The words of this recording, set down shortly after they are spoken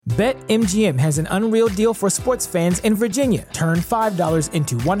BetMGM has an unreal deal for sports fans in Virginia. Turn $5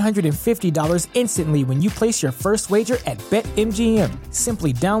 into $150 instantly when you place your first wager at BetMGM.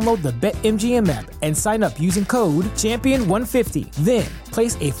 Simply download the BetMGM app and sign up using code Champion150. Then,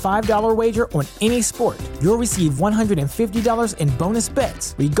 place a $5 wager on any sport. You'll receive $150 in bonus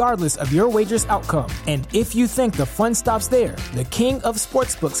bets, regardless of your wager's outcome. And if you think the fun stops there, the King of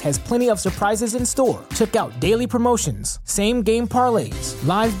Sportsbooks has plenty of surprises in store. Check out daily promotions, same-game parlays,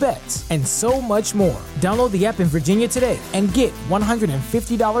 live bets, and so much more. Download the app in Virginia today and get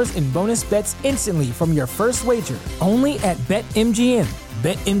 $150 in bonus bets instantly from your first wager. Only at BetMGM.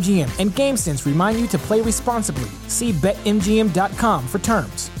 BetMGM and GameSense remind you to play responsibly. See BetMGM.com for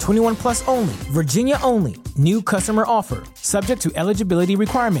terms. 21 plus only. Virginia only. New customer offer. Subject to eligibility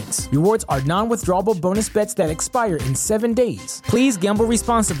requirements. Rewards are non-withdrawable bonus bets that expire in 7 days. Please gamble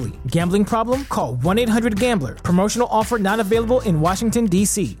responsibly. Gambling problem? Call 1-800-GAMBLER. Promotional offer not available in Washington,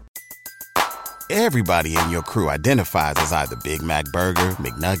 D.C. Everybody in your crew identifies as either Big Mac Burger,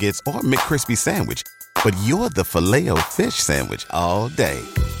 McNuggets, or McCrispy Sandwich. But you're the Filet-O-Fish Sandwich all day.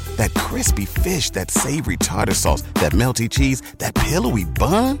 That crispy fish, that savory tartar sauce, that melty cheese, that pillowy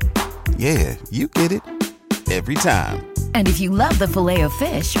bun. Yeah, you get it. Every time. And if you love the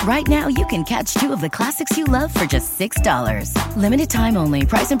Filet-O-Fish, right now you can catch two of the classics you love for just $6. Limited time only.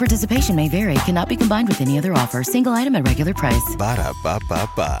 Price and participation may vary. Cannot be combined with any other offer. Single item at regular price.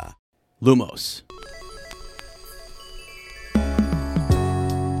 Ba-da-ba-ba-ba. Lumos.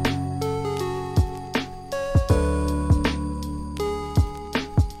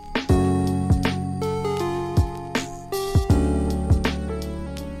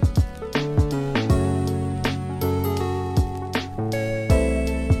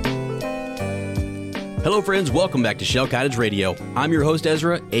 Hello, friends. Welcome back to Shell Cottage Radio. I'm your host,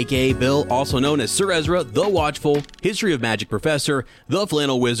 Ezra, a.k.a. Bill, also known as Sir Ezra, the Watchful, History of Magic Professor, the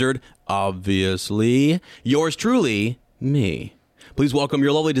Flannel Wizard, obviously, yours truly, me. Please welcome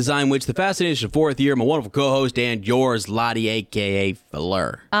your lovely design witch, the fascination of fourth year, my wonderful co-host, and yours, Lottie, a.k.a.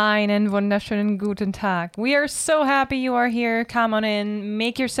 Fleur. Einen wunderschönen guten Tag. We are so happy you are here. Come on in.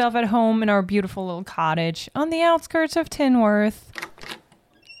 Make yourself at home in our beautiful little cottage on the outskirts of Tinworth.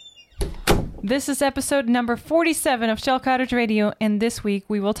 This is episode number 47 of Shell Cottage Radio, and this week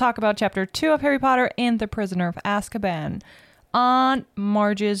we will talk about Chapter 2 of Harry Potter and the Prisoner of Azkaban on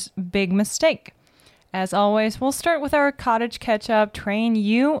Marge's big mistake. As always, we'll start with our cottage catch-up, train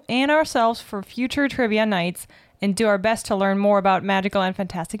you and ourselves for future trivia nights, and do our best to learn more about magical and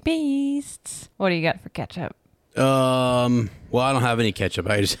fantastic beasts. What do you got for catch-up? Well, I don't have any ketchup.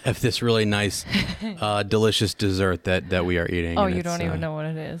 I just have this really nice, delicious dessert that we are eating. Oh, you don't even know what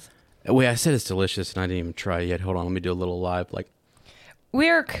it is. Wait, I said it's delicious, and I didn't even try it yet. Hold on, let me do a little live.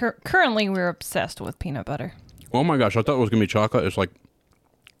 We're currently obsessed with peanut butter. Oh my gosh, I thought it was gonna be chocolate. It's like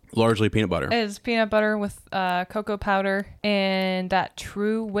largely peanut butter. It's peanut butter with cocoa powder and that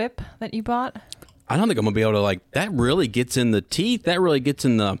True Whip that you bought. I don't think I'm gonna be able to that. Really gets in the teeth. That really gets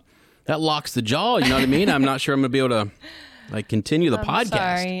in that locks the jaw. You know what I mean? I'm not sure I'm gonna be able to continue the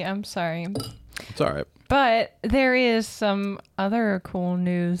podcast. I'm sorry. It's all right. But there is some other cool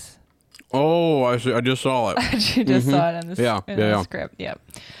news. Oh, I see. I just saw it. You just saw it in the script. Yep.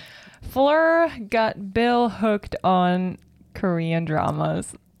 Fleur got Bill hooked on Korean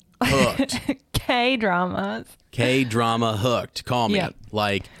dramas. Hooked. K-dramas. K-drama hooked. Call me. Yep.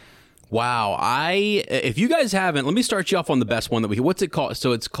 Wow. If you guys haven't, let me start you off on the best one that what's it called?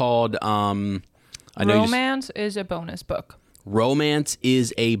 So it's called, Romance is a bonus book. Romance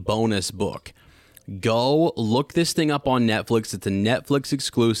is a bonus book. Go look this thing up on Netflix. It's a Netflix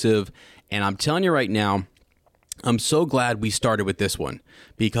exclusive. And I'm telling you right now, I'm so glad we started with this one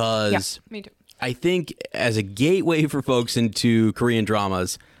because me too. I think as a gateway for folks into Korean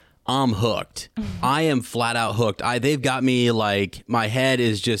dramas, I'm hooked. I am flat out hooked. They've got me my head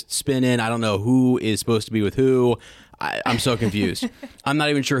is just spinning. I don't know who is supposed to be with who. I'm so confused. I'm not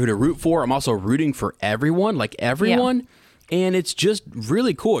even sure who to root for. I'm also rooting for everyone, everyone. Yeah. And it's just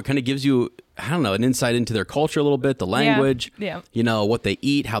really cool. It kind of gives you, an insight into their culture a little bit, the language, what they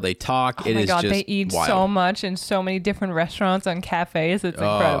eat, how they talk. Oh my God, they eat wild. So much in so many different restaurants and cafes. It's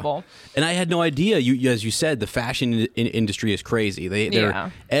incredible. And I had no idea. As you said, the fashion industry is crazy.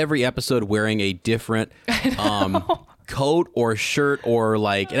 They're every episode wearing a different coat or shirt or and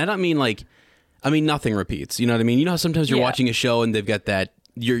I don't mean nothing repeats. You know what I mean? You know how sometimes you're watching a show and they've got that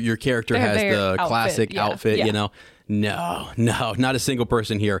your character has the classic outfit, No, not a single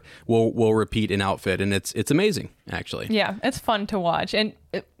person here will repeat an outfit, and it's amazing, actually. Yeah, it's fun to watch, and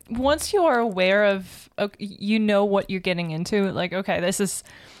once you are aware of, what you're getting into, okay, this is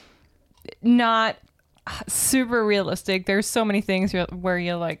not super realistic. There's so many things where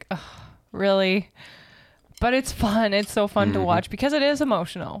you're like, ugh, really? But it's fun. It's so fun to watch because it is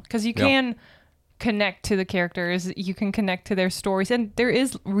emotional. Because you can connect to the characters. You can connect to their stories. And there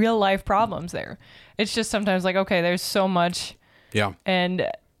is real life problems there. It's just sometimes like, okay, there's so much. Yeah. And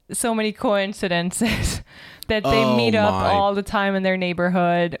so many coincidences that they meet up all the time in their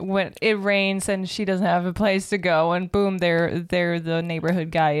neighborhood when it rains and she doesn't have a place to go. And boom, there the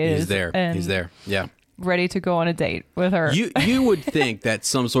neighborhood guy is. He's there. He's there. Yeah. Ready to go on a date with her. You would think that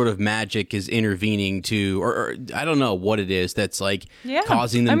some sort of magic is intervening to, or I don't know what it is that's like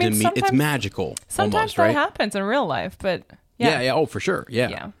causing them to meet. It's magical. Sometimes almost, that right? happens in real life, but yeah. Oh, for sure. Yeah.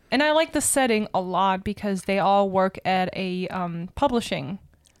 Yeah. And I like the setting a lot because they all work at a publishing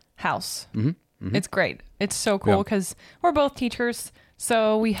house. It's great. It's so cool because we're both teachers,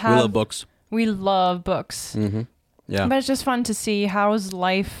 so we love books. We love books. Yeah. But it's just fun to see how's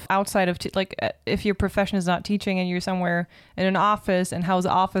life outside of, if your profession is not teaching and you're somewhere in an office, and how's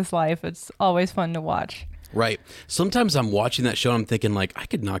office life. It's always fun to watch. Right. Sometimes I'm watching that show and I'm thinking like, I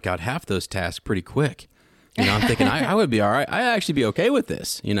could knock out half those tasks pretty quick. You know, I'm thinking I would be all right. I'd actually be okay with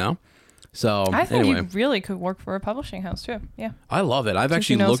this, you know? So I think anyway. you really could work for a publishing house too. Yeah. I love it. I've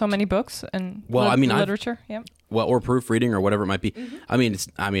actually looked so many books and literature. Yeah. Well, or proofreading or whatever it might be. I mean,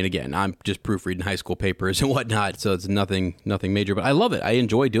 again, I'm just proofreading high school papers and whatnot, so it's nothing major. But I love it. I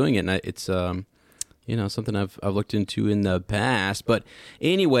enjoy doing it, and it's something I've looked into in the past. But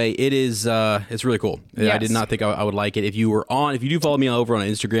anyway, it's really cool. Yes. I did not think I would like it. If you do follow me over on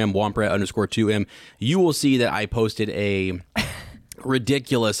Instagram, Womprat_2M, you will see that I posted a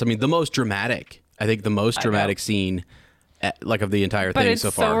ridiculous. The most dramatic. I think the most dramatic scene. Of the entire thing so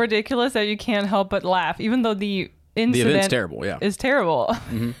far. But it's so ridiculous that you can't help but laugh, even though the incident terrible, is terrible.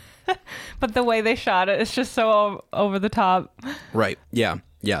 But the way they shot it, it's just so over the top. Right. Yeah.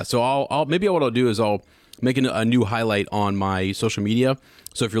 Yeah. So I'll maybe what I'll do is I'll make a new highlight on my social media.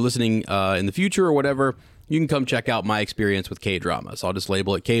 So if you're listening in the future or whatever, you can come check out my experience with K-drama. So I'll just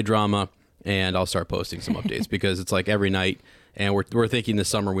label it K-drama, and I'll start posting some updates because it's like every night, and we're thinking this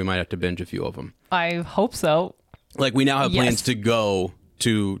summer we might have to binge a few of them. I hope so. Like we now have plans to go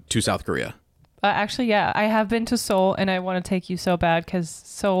to South Korea. Actually, yeah, I have been to Seoul, and I want to take you so bad because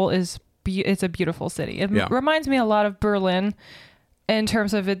Seoul it's a beautiful city. It reminds me a lot of Berlin in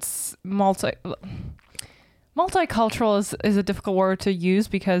terms of its multicultural is a difficult word to use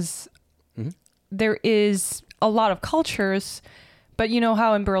because there is a lot of cultures, but you know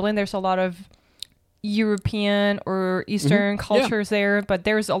how in Berlin there's a lot of European or Eastern cultures there, but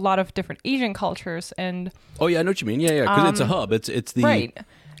there's a lot of different Asian cultures. And oh yeah, I know what you mean. Yeah, because it's a hub. It's the right.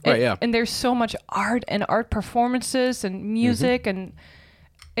 Yeah. And there's so much art and art performances and music, and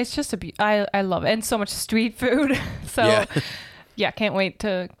it's just I love it, and so much street food. So yeah, can't wait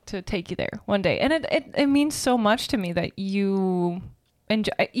to take you there one day. And it means so much to me that you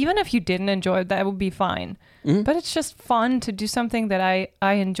enjoy. Even if you didn't enjoy it, that would be fine. But it's just fun to do something that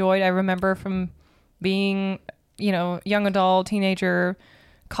I enjoyed. I remember from being, young adult, teenager,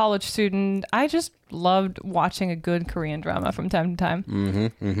 college student, I just loved watching a good Korean drama from time to time.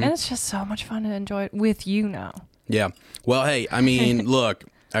 And it's just so much fun to enjoy it with you now. Yeah. Well, hey, look,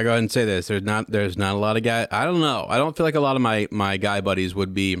 I go ahead and say this. There's not a lot of guys. I don't know. I don't feel like a lot of my guy buddies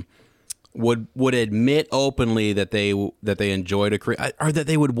would admit openly that they enjoyed a Korean, or that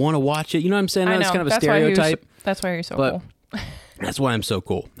they would want to watch it. You know what I'm saying? I know. It's kind of a stereotype. That's why you're so cool. That's why I'm so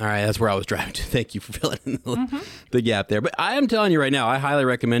cool. All right, that's where I was driving to. Thank you for filling in the gap there. But I am telling you right now, I highly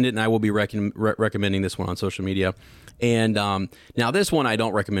recommend it, and I will be recommending this one on social media. And now this one I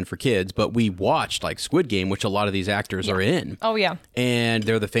don't recommend for kids, but we watched like Squid Game, which a lot of these actors are in. Oh, yeah. And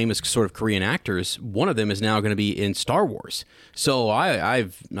they're the famous sort of Korean actors. One of them is now going to be in Star Wars. So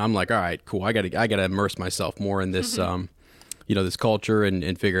I'm like, all right, cool. I gotta immerse myself more in this this culture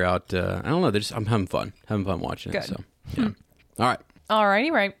and figure out. I don't know. I'm having fun watching it. So yeah. All right. Alrighty,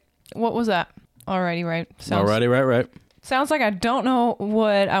 right. What was that? Alrighty, right. Alrighty, right. Sounds like I don't know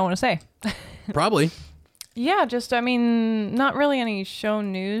what I want to say. Probably. Yeah, just, not really any show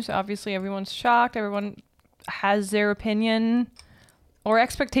news. Obviously, everyone's shocked. Everyone has their opinion or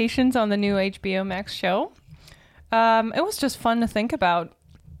expectations on the new HBO Max show. It was just fun to think about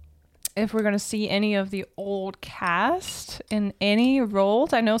if we're going to see any of the old cast in any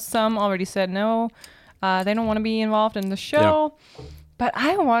roles. I know some already said no. They don't want to be involved in the show. Yeah. But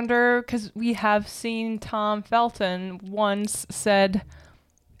I wonder, because we have seen Tom Felton once said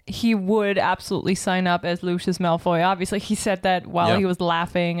he would absolutely sign up as Lucius Malfoy. Obviously, he said that while he was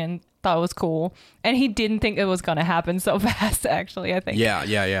laughing and thought it was cool. And he didn't think it was going to happen so fast, actually, I think.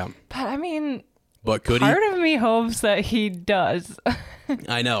 Yeah. But, But could he? Part of me hopes that he does.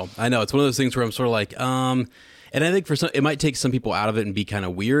 I know. It's one of those things where I'm sort of like, and I think for some, it might take some people out of it and be kind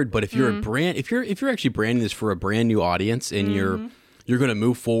of weird. But if you're if you're actually branding this for a brand new audience and you're going to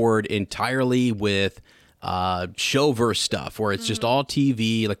move forward entirely with showverse stuff where it's just all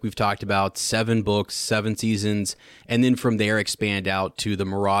TV, like we've talked about, 7 books, 7 seasons, and then from there expand out to the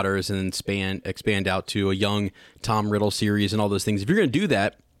Marauders and then expand out to a young Tom Riddle series and all those things. If you're going to do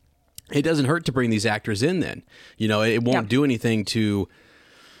that, it doesn't hurt to bring these actors in then. You know, it won't do anything to,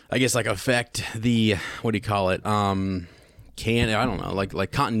 I guess, like affect the, what do you call it? I don't know,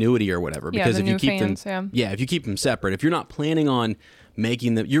 like continuity or whatever. Because if you keep fans, them, if you keep them separate, if you're not planning on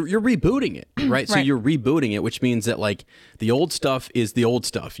making them, you're rebooting it, right? So you're rebooting it, which means that like the old stuff is the old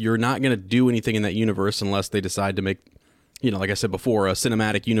stuff. You're not going to do anything in that universe unless they decide to make, you know, like I said before, a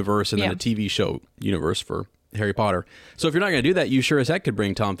cinematic universe and then a TV show universe for Harry Potter. So if you're not going to do that, you sure as heck could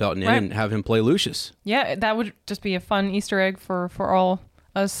bring Tom Felton in and have him play Lucius. Yeah, that would just be a fun Easter egg for all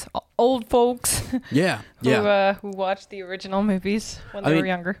us old folks. Who watched the original movies when they were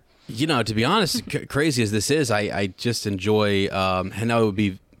younger. You know, to be honest, crazy as this is, I just enjoy, and I know it would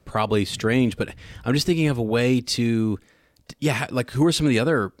be probably strange, but I'm just thinking of a way to, like who are some of the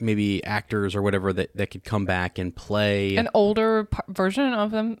other maybe actors or whatever that could come back and play an older version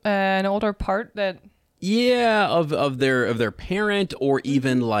of them, an older part that. Yeah, of their parent, or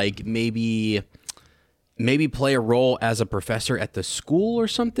even like maybe play a role as a professor at the school or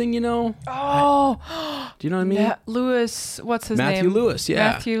something, you know? Oh. Do you know what I mean? Lewis, what's his name? Matthew Lewis,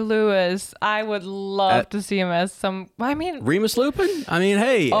 yeah. Matthew Lewis. I would love to see him as Remus Lupin? I mean,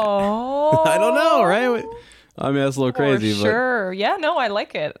 hey. Oh. I don't know, right? I mean, that's a little crazy. Sure. Yeah, no, I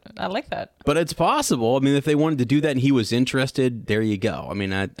like it. I like that. But it's possible. I mean, if they wanted to do that and he was interested, there you go. I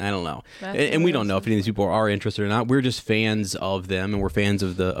mean, I don't know. And we don't know if any of these people are interested or not. We're just fans of them, and we're fans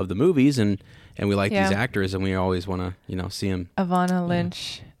of the movies, and we like these actors, and we always want to, you know, see them. Ivana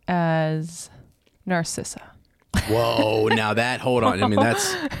Lynch as Narcissa. Whoa, now hold on. I mean,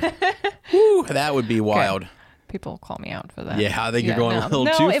 that would be wild. Okay. People call me out for that. Yeah, I think you're going a little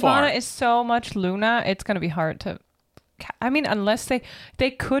too far. Ivana is so much Luna. It's going to be hard to. I mean, unless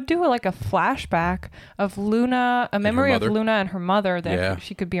they could do like a flashback of Luna, a memory of Luna and her mother. That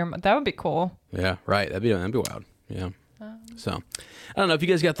she could be her. That would be cool. Yeah, right. That'd be wild. Yeah. So, I don't know if you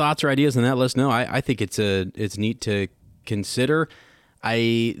guys got thoughts or ideas on that. Let us know. I think it's neat to consider.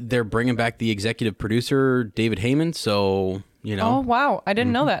 They're bringing back the executive producer David Heyman, so you know. Oh wow, I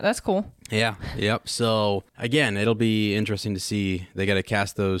didn't know that. That's cool. Yeah. Yep. So again, it'll be interesting to see. They got to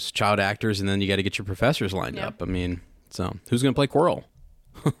cast those child actors, and then you got to get your professors lined up. I mean, so who's going to play Quirrell?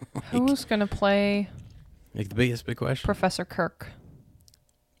 Who's going to play? Like the big question. Professor Kirk.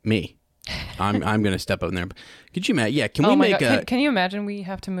 Me. I'm going to step up in there. Could you imagine? Yeah. Can we make a? Can you imagine we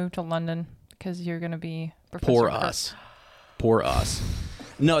have to move to London because you're going to be Professor Kirk? Poor us.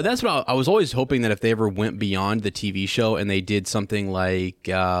 No, that's what I was always hoping, that if they ever went beyond the TV show and they did something like,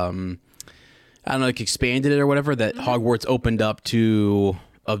 I don't know, like expanded it or whatever, that Hogwarts opened up to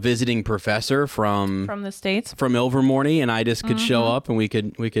a visiting professor from the States, from Ilvermorny, and I just could show up and we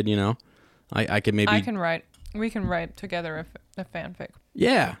could, you know, I could maybe. We can write together a fanfic.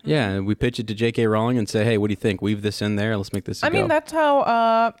 Yeah, yeah. We pitch it to J.K. Rowling and say, hey, what do you think? Weave this in there. Let's make this. I mean, that's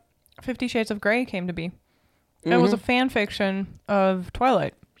how 50 Shades of Grey came to be. It was a fan fiction of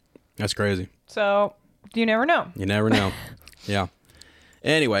Twilight. That's crazy. So you never know. You never know. Yeah.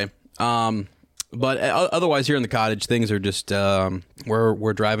 Anyway, but otherwise here in the cottage, things are just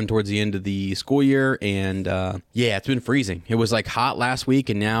we're driving towards the end of the school year, and it's been freezing. It was like hot last week,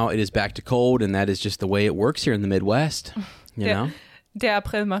 and now it is back to cold, and that is just the way it works here in the Midwest. You know. Der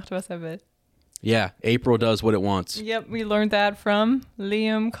April macht was will. Yeah, April does what it wants. Yep, we learned that from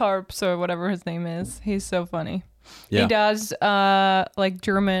Liam Karps or whatever his name is. He's so funny. Yeah. He does like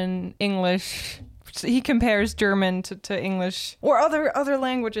German, English. He compares German to English or other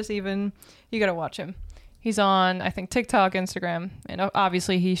languages even. You got to watch him. He's on, I think, TikTok, Instagram, and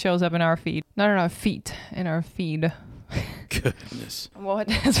obviously he shows up in our feed. Not in our feet, in our feed. Goodness.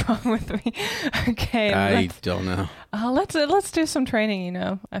 What is wrong with me? Okay. I don't know. Let's do some training, you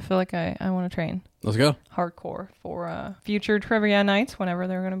know. I feel like I want to train. Let's go. Hardcore for future trivia nights, whenever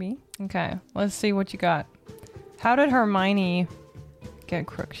they're going to be. Okay. Let's see what you got. How did Hermione get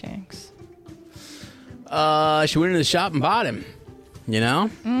Crookshanks? She went into the shop and bought him, you know?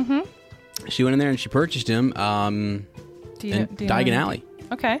 Mm-hmm. She went in there and she purchased him in Diagon Alley.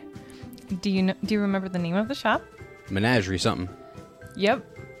 Okay. Do you remember the name of the shop? Menagerie something. Yep.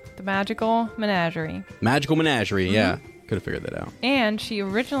 The Magical Menagerie. Magical Menagerie, yeah. Could have figured that out. And she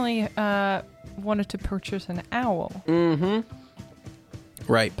originally wanted to purchase an owl. Mm-hmm.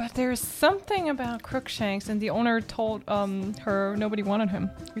 Right. But there's something about Crookshanks, and the owner told her nobody wanted him.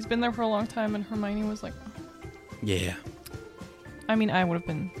 He's been there for a long time, and Hermione was like, Yeah. I mean, I would have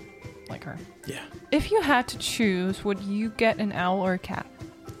been like her. Yeah. If you had to choose, would you get an owl or a cat?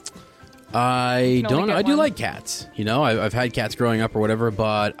 I don't know. I do one. like cats. You know, I've had cats growing up or whatever,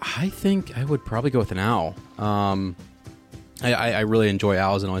 but I think I would probably go with an owl. I really enjoy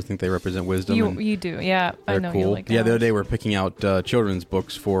owls and always think they represent wisdom. You do, yeah. I know cool. you like Yeah, owls. the other day we were picking out children's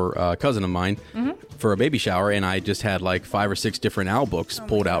books for a cousin of mine for a baby shower, and I just had like 5 or 6 different owl books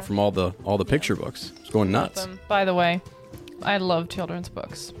pulled out from all the picture books. It's going nuts. By the way, I love children's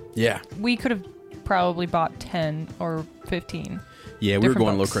books. Yeah. We could have probably bought 10 or 15. Yeah, we were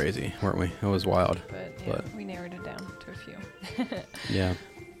going books. a little crazy, weren't we? It was wild. But we narrowed it down to a few. Yeah.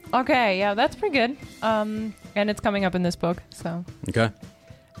 Okay, yeah, that's pretty good. And it's coming up in this book, so. Okay.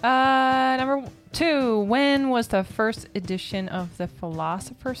 Number 2. When was the first edition of the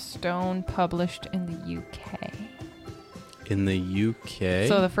Philosopher's Stone published in the UK? In the UK?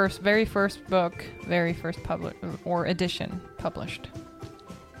 So the very first book, very first edition published.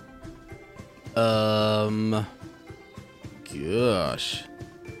 Gosh.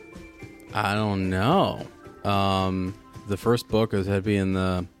 I don't know. The first book had to be in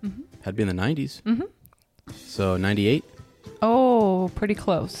the 90s. Mm-hmm. So 98? Oh, pretty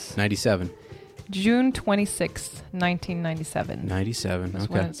close. 97. June 26th, 1997. 97. That's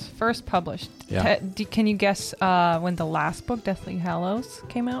Okay. when it's first published. Yeah. Can you guess when the last book, Deathly Hallows,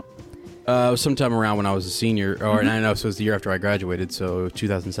 came out? It was sometime around when I was a senior, and I know, so it was the year after I graduated, so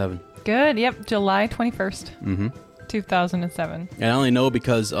 2007. Good. Yep. July 21st, 2007. And I only know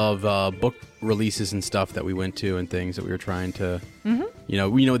because of book releases and stuff that we went to and things that we were trying to,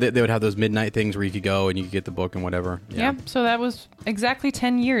 they would have those midnight things where you could go and you could get the book and whatever. Yeah. So that was exactly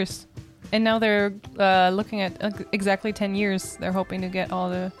 10 years. And now they're looking at exactly 10 years. They're hoping to get all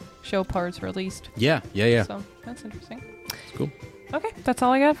the show parts released. Yeah. So that's interesting. It's cool. Okay. That's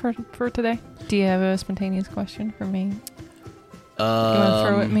all I got for today. Do you have a spontaneous question for me? You want to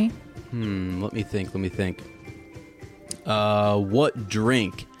throw at me? Let me think. What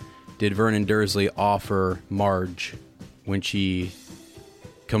drink did Vernon Dursley offer Marge when she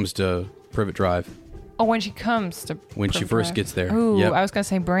comes to Privet Drive? Oh, when she comes to When she first gets there. Ooh, Yep. I was going to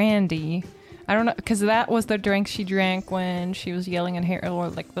say brandy. I don't know, because that was the drink she drank when she was yelling at Harry, or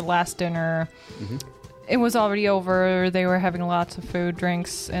like the last dinner. It was already over. They were having lots of food,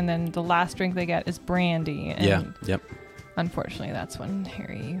 drinks, and then the last drink they get is brandy. And Yeah. Yep. unfortunately, that's when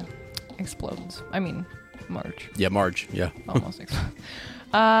Harry explodes. I mean, Marge. Yeah, Marge. Yeah. Almost explodes.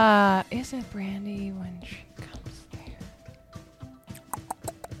 Is it brandy when she comes there?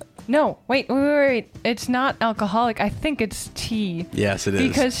 No, wait. It's not alcoholic. I think it's tea. Yes, it is.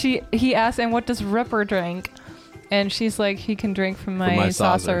 Because he asked, and what does Ripper drink? And she's like, he can drink from my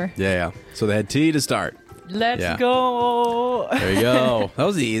saucer. Yeah. So they had tea to start. Let's go. There you go.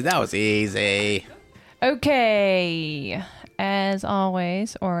 That was easy. Okay. As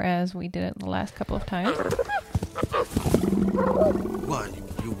always, or as we did it the last couple of times. What,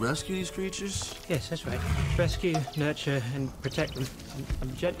 you rescue these creatures? Yes, that's right. Rescue, nurture, and protect them.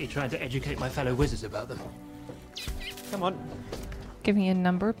 I'm gently trying to educate my fellow wizards about them. Come on. Give me a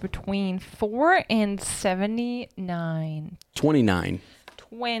number between 4 and 79. 29.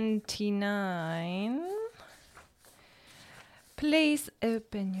 29. Please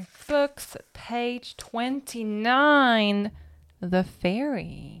open your books. Page 29. The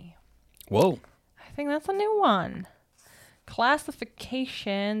Fairy. Whoa. I think that's a new one.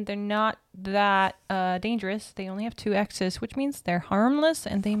 Classification, they're not that dangerous. They only have 2 X's, which means they're harmless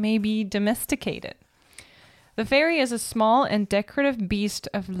and they may be domesticated. The fairy is a small and decorative beast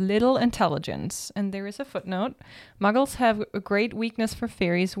of little intelligence, and there is a footnote. Muggles have a great weakness for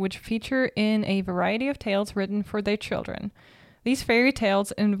fairies, which feature in a variety of tales written for their children. These fairy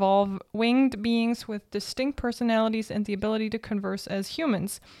tales involve winged beings with distinct personalities and the ability to converse as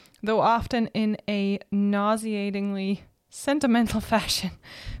humans, though often in a nauseatingly sentimental fashion.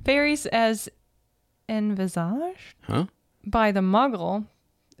 Fairies as envisaged by the Muggle.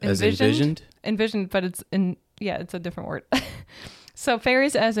 As envisioned? Envisioned, but it's it's a different word. So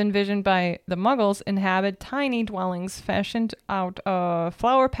fairies as envisioned by the Muggles inhabit tiny dwellings fashioned out of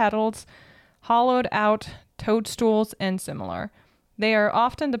flower petals, hollowed out toadstools, and similar. They are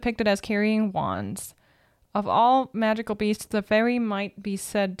often depicted as carrying wands. Of all magical beasts, the fairy might be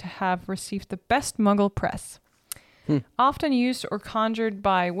said to have received the best Muggle press. Often used or conjured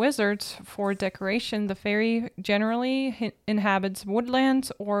by wizards for decoration, the fairy generally inhabits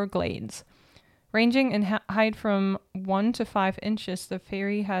woodlands or glades. Ranging in height from 1 to 5 inches, the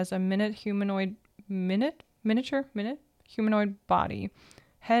fairy has a miniature humanoid body,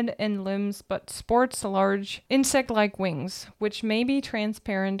 head and limbs, but sports large insect-like wings, which may be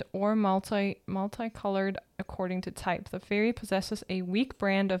transparent or multicolored according to type. The fairy possesses a weak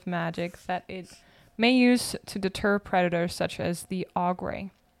brand of magic that it may use to deter predators such as the ogre.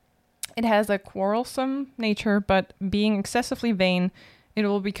 It has a quarrelsome nature, but being excessively vain, it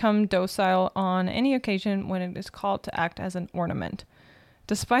will become docile on any occasion when it is called to act as an ornament.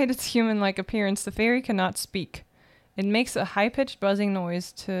 Despite its human-like appearance, the fairy cannot speak. It makes a high-pitched buzzing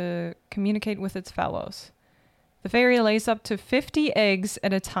noise to communicate with its fellows. The fairy lays up to 50 eggs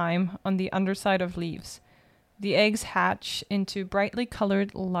at a time on the underside of leaves. The eggs hatch into brightly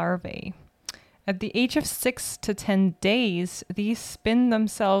colored larvae. At the age of 6 to 10 days, these spin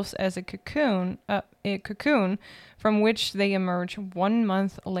themselves as a cocoon from which they emerge 1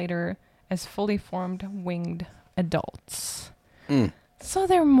 month later as fully formed winged adults. So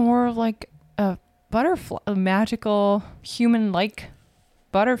they're more like a butterfly, a magical human-like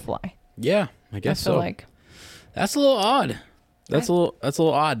butterfly. Yeah, I guess I feel so. like That's a little odd. That's a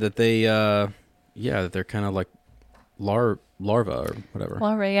little odd that they that they're kind of like larva or whatever.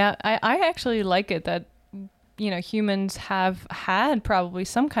 larvae. Yeah, I actually like it that humans have had probably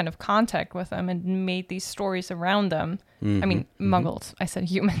some kind of contact with them and made these stories around them. I mean, muggles. I said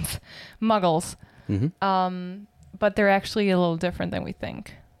humans, muggles. But they're actually a little different than we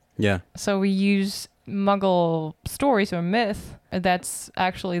think. Yeah. So we use muggle stories or myth that's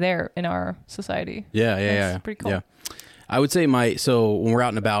actually there in our society. Yeah. That's pretty cool. Yeah. I would say so when we're out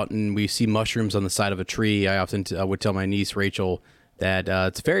and about and we see mushrooms on the side of a tree, I often would tell my niece Rachel that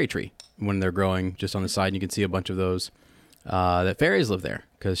it's a fairy tree when they're growing just on the side. And you can see a bunch of those that fairies live there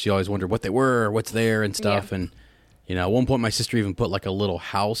because she always wondered what they were, what's there and stuff. Yeah. And at one point my sister even put like a little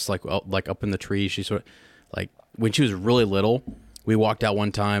house like up in the tree. She sort of like when she was really little. We walked out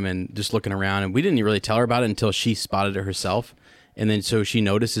one time and just looking around, and we didn't really tell her about it until she spotted it herself. And then so she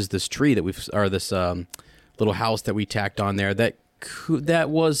notices this tree that this little house that we tacked on there that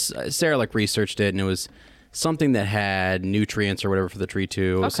was Sarah researched it, and it was something that had nutrients or whatever for the tree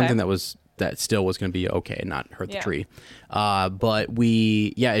too. It was something that still was going to be okay and not hurt the tree. But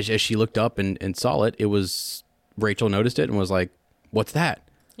as she looked up and saw it, Rachel noticed it and was like, "What's that?"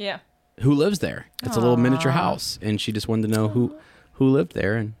 Yeah. Who lives there? It's a little miniature house, and she just wanted to know who lived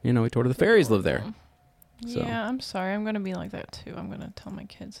there, and we told her the fairies live there. So. Yeah, I'm sorry. I'm gonna be like that too. I'm gonna tell my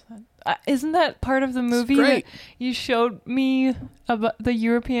kids that. Isn't that part of the movie great. that you showed me about the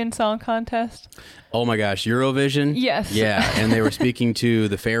European Song Contest? Oh my gosh, Eurovision? Yes. Yeah, and they were speaking to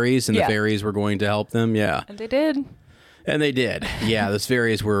the fairies, and the fairies were going to help them. Yeah, and they did. And they did. Yeah, those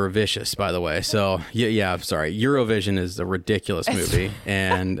fairies were vicious, by the way. So, yeah, I'm sorry. Eurovision is a ridiculous movie,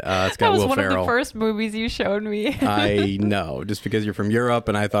 and it's got Will Ferrell. That was one of the first movies you showed me. I know, just because you're from Europe,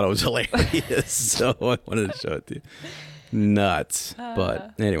 and I thought it was hilarious, so I wanted to show it to you. Nuts.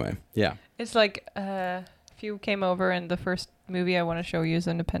 But anyway, yeah. It's like if you came over and the first movie I want to show you is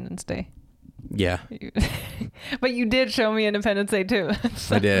Independence Day. Yeah. But you did show me Independence Day, too.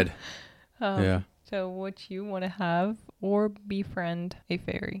 So. I did. Yeah. So would you want to have or befriend a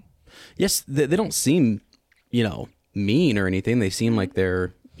fairy? Yes, they don't seem, mean or anything. They seem like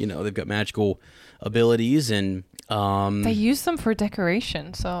they're, they've got magical abilities and... they use them for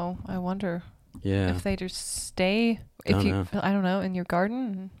decoration, so I wonder if they just stay, I don't know, in your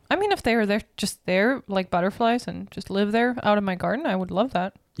garden. I mean, if they were just there like butterflies and just live there out in my garden, I would love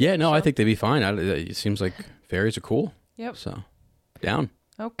that. Yeah, no, I think they'd be fine. It seems like fairies are cool. Yep. So, down.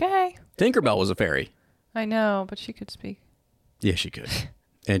 Okay. Tinkerbell was a fairy. I know, but she could speak. Yeah, she could.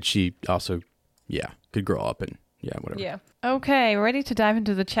 And she also, could grow up and, whatever. Yeah. Okay, ready to dive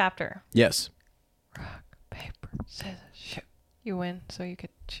into the chapter. Yes. Rock, paper, scissors, shoot. You win, so you could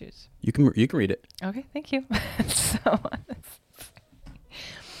choose. You can read it. Okay, thank you.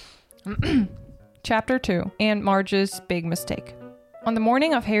 Chapter 2, Aunt Marge's Big Mistake. On the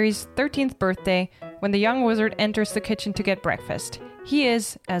morning of Harry's 13th birthday, when the young wizard enters the kitchen to get breakfast, he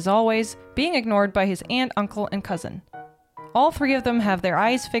is, as always, being ignored by his aunt, uncle, and cousin. All three of them have their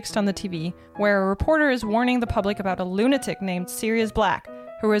eyes fixed on the TV, where a reporter is warning the public about a lunatic named Sirius Black,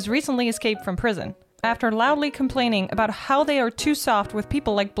 who has recently escaped from prison. After loudly complaining about how they are too soft with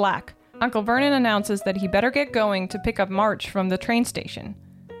people like Black, Uncle Vernon announces that he better get going to pick up Marge from the train station.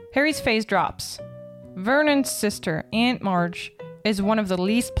 Harry's face drops. Vernon's sister, Aunt Marge, is one of the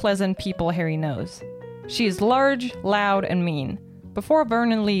least pleasant people Harry knows. She is large, loud, and mean. Before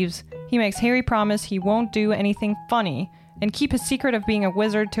Vernon leaves, he makes Harry promise he won't do anything funny and keep his secret of being a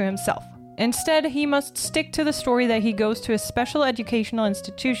wizard to himself. Instead, he must stick to the story that he goes to a special educational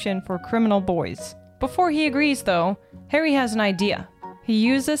institution for criminal boys. Before he agrees, though, Harry has an idea. He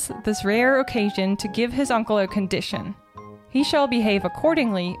uses this rare occasion to give his uncle a condition. He shall behave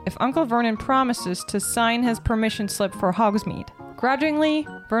accordingly if Uncle Vernon promises to sign his permission slip for Hogsmeade. Grudgingly,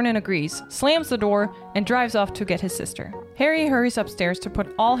 Vernon agrees, slams the door, and drives off to get his sister. Harry hurries upstairs to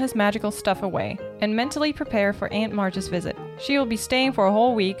put all his magical stuff away and mentally prepare for Aunt Marge's visit. She will be staying for a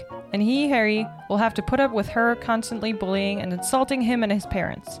whole week, and he, Harry, will have to put up with her constantly bullying and insulting him and his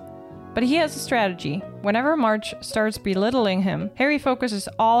parents. But he has a strategy. Whenever Marge starts belittling him, Harry focuses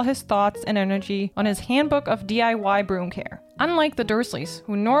all his thoughts and energy on his handbook of DIY broom care. Unlike the Dursleys,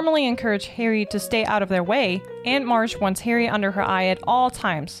 who normally encourage Harry to stay out of their way, Aunt Marge wants Harry under her eye at all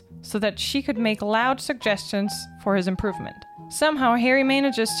times, so that she could make loud suggestions for his improvement. Somehow, Harry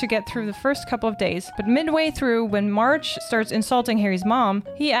manages to get through the first couple of days, but midway through, when Marge starts insulting Harry's mom,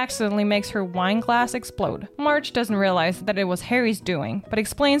 he accidentally makes her wine glass explode. Marge doesn't realize that it was Harry's doing, but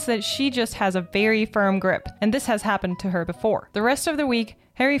explains that she just has a very firm grip, and this has happened to her before. The rest of the week,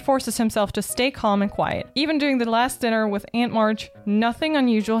 Harry forces himself to stay calm and quiet. Even during the last dinner with Aunt Marge, nothing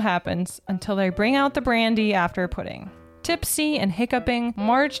unusual happens until they bring out the brandy after pudding. Tipsy and hiccuping,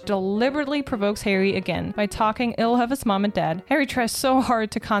 Marge deliberately provokes Harry again by talking ill of his mom and dad. Harry tries so hard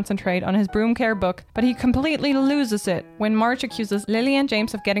to concentrate on his broom care book, but he completely loses it when Marge accuses Lily and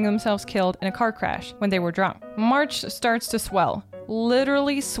James of getting themselves killed in a car crash when they were drunk. Marge starts to swell.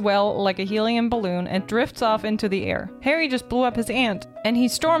 Literally swell like a helium balloon and drifts off into the air. Harry just blew up his aunt, and he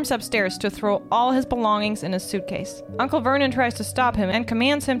storms upstairs to throw all his belongings in his suitcase. Uncle Vernon tries to stop him and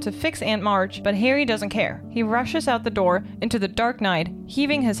commands him to fix Aunt Marge, but Harry doesn't care. He rushes out the door into the dark night,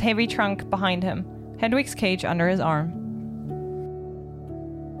 heaving his heavy trunk behind him, Hedwig's cage under his arm.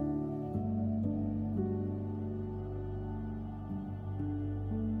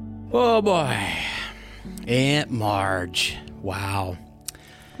 Oh boy. Aunt Marge. Wow.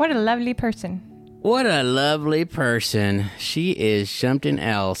 What a lovely person. What a lovely person. She is something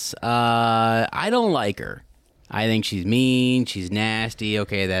else. I don't like her. I think she's mean. She's nasty.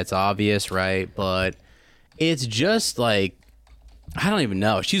 Okay, that's obvious, right? But it's just like, I don't even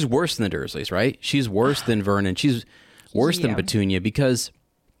know. She's worse than the Dursleys, right? She's worse than Vernon. She's worse than Petunia because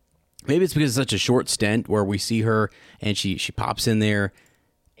maybe it's because it's such a short stint where we see her and she pops in there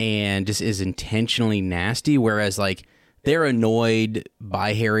and just is intentionally nasty, whereas like they're annoyed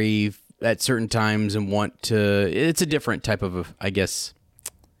by Harry at certain times and want to... It's a different type of, I guess,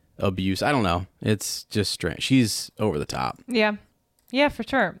 abuse. I don't know. It's just strange. She's over the top. Yeah. Yeah, for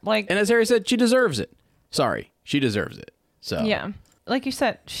sure. Like, and as Harry said, she deserves it. Sorry. She deserves it. So yeah. Like you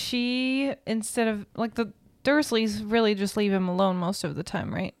said, she, instead of... Like, the Dursleys really just leave him alone most of the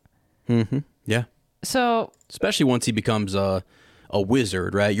time, right? Mm-hmm. Yeah. So... Especially once he becomes a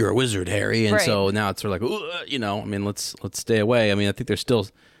wizard, right? You're a wizard, Harry, and so now it's sort of like, you know, I mean, let's stay away. I mean, I think they're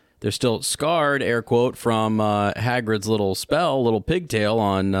still scarred, air quote, from Hagrid's little spell, little pigtail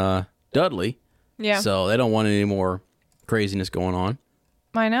on Dudley. Yeah. So they don't want any more craziness going on.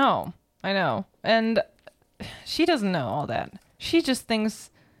 I know, and she doesn't know all that. She just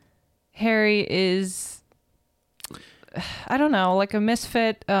thinks Harry is, I don't know, like a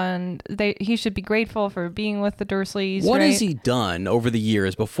misfit, and he should be grateful for being with the Dursleys. What right? has he done over the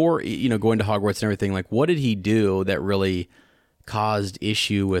years before, you know, going to Hogwarts and everything? Like, what did he do that really caused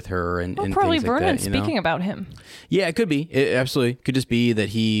issue with her and probably things like Vernon that, you know? speaking about him. Yeah, it could be. It absolutely could just be that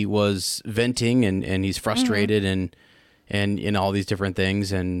he was venting and he's frustrated and in all these different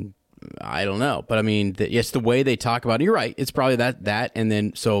things, and I don't know. But I mean, it's the way they talk about it. You're right. It's probably that. And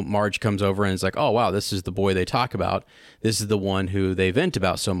then so Marge comes over and is like, oh, wow, this is the boy they talk about. This is the one who they vent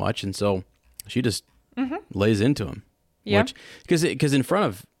about so much. And so she just lays into him. Yeah. Because in front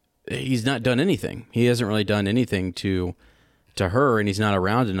of, he's not done anything. He hasn't really done anything to her, and he's not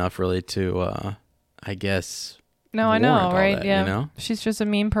around enough really to, I guess. No, I know, right? That, yeah. You know? She's just a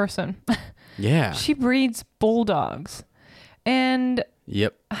mean person. Yeah. She breeds bulldogs. And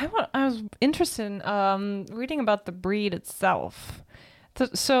yep. I was interested in reading about the breed itself.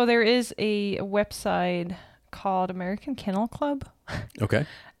 So there is a website called American Kennel Club. Okay.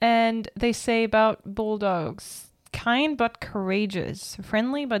 And they say about bulldogs, kind but courageous,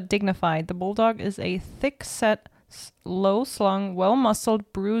 friendly but dignified. The bulldog is a thick-set, low-slung,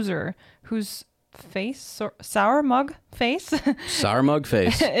 well-muscled bruiser whose sour mug face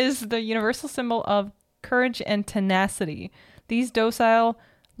is the universal symbol of courage and tenacity. These docile,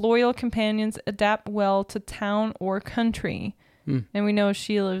 loyal companions adapt well to town or country. And we know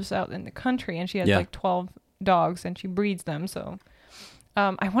she lives out in the country, and she has like 12 dogs, and she breeds them. So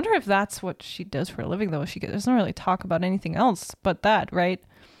I wonder if that's what she does for a living, though. She doesn't really talk about anything else but that, right?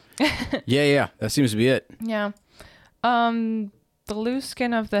 Yeah. That seems to be it. Yeah. The loose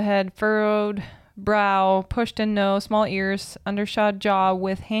skin of the head, furrowed brow, pushed-in nose, small ears, undershot jaw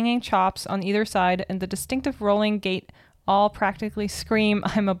with hanging chops on either side, and the distinctive rolling gait all practically scream,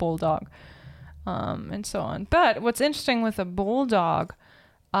 "I'm a bulldog," and so on. But what's interesting with a bulldog,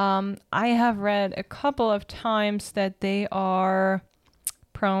 I have read a couple of times that they are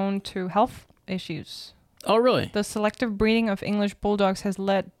prone to health issues. Oh, really? The selective breeding of English bulldogs has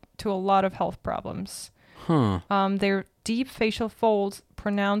led to a lot of health problems. Their deep facial folds,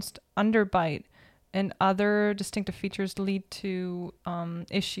 pronounced underbite, and other distinctive features lead to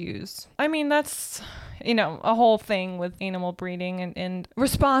issues. I mean, that's, a whole thing with animal breeding and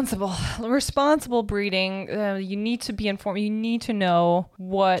responsible breeding. You need to be informed. You need to know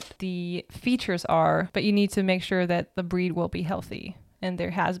what the features are, but you need to make sure that the breed will be healthy. And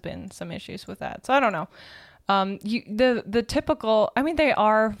there has been some issues with that. So I don't know. The typical, I mean, they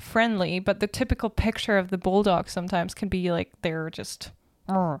are friendly, but the typical picture of the bulldog sometimes can be like they're just,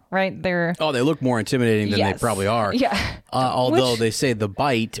 right? They look more intimidating than they probably are. Yeah. Although they say the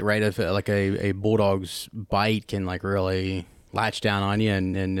bite, right, if like a bulldog's bite can like really latch down on you,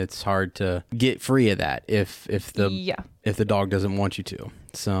 and it's hard to get free of that if the dog doesn't want you to.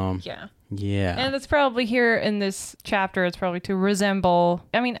 So yeah. And it's probably here in this chapter, it's probably to resemble,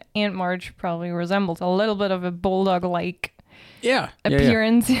 I mean, Aunt Marge probably resembles a little bit of a bulldog-like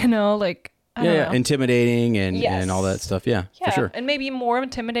appearance, like, I don't know. Intimidating and all that stuff. Yeah, for sure. And maybe more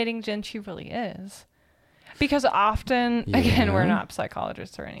intimidating than she really is. Because often, again, we're not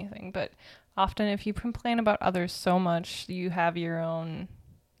psychologists or anything, but often if you complain about others so much, you have your own,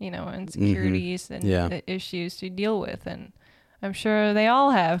 insecurities and issues to deal with. And I'm sure they all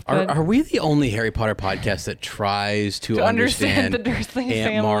have. But are we the only Harry Potter podcast that tries to understand the Dursley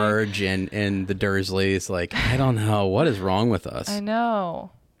Aunt family? Marge and the Dursleys? Like, I don't know. What is wrong with us? I know.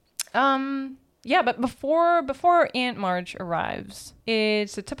 But before Aunt Marge arrives,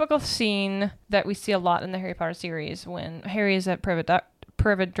 it's a typical scene that we see a lot in the Harry Potter series when Harry is at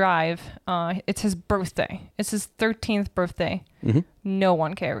Privet Drive. It's his birthday. It's his 13th birthday. Mm-hmm. No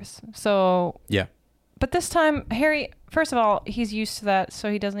one cares. So yeah. But this time, Harry, first of all, he's used to that,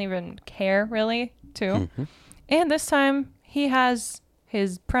 so he doesn't even care, really, too. Mm-hmm. And this time, he has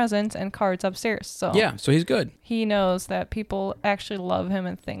his presents and cards upstairs. So so he's good. He knows that people actually love him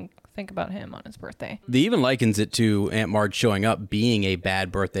and think about him on his birthday. They even likens it to Aunt Marge showing up being a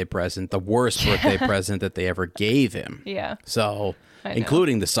bad birthday present, the worst birthday present that they ever gave him. Yeah. So,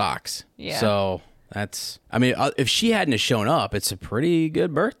 including the socks. Yeah. So... if she hadn't have shown up, it's a pretty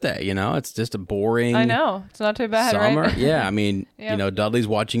good birthday, It's just a boring... I know. It's not too bad, summer. Right? Yeah, Dudley's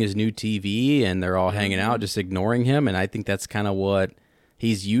watching his new TV, and they're all hanging out, just ignoring him, and I think that's kind of what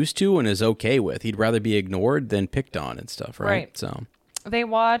he's used to and is okay with. He'd rather be ignored than picked on and stuff, right? So they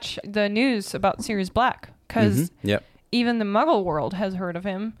watch the news about Sirius Black, because even the Muggle world has heard of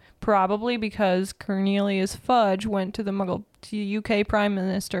him, probably because Cornelius Fudge went to the UK Prime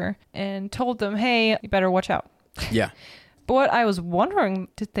Minister and told them, hey, you better watch out. Yeah. But what I was wondering,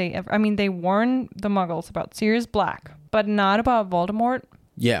 did they ever... I mean, they warned the Muggles about Sirius Black, but not about Voldemort.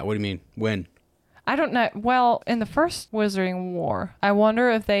 Yeah, what do you mean? When? I don't know. Well, in the first Wizarding War, I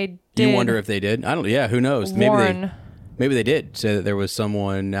wonder if they did... You wonder if they did? I don't... Yeah, who knows? Maybe they did say that there was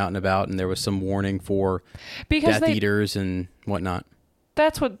someone out and about and there was some warning for Death Eaters and whatnot.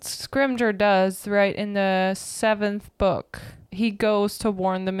 That's what Scrimgeour does, right? In the 7th book, he goes to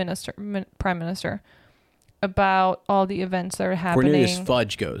warn the Prime Minister about all the events that are happening. Cornelius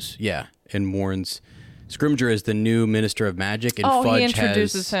Fudge goes, and warns. Scrimgeour is the new Minister of Magic, and Fudge he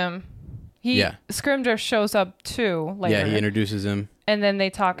introduces him. Scrimgeour shows up too later. Yeah, he introduces him. And then they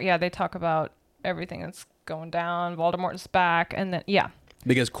talk about everything that's going down. Voldemort's back, and then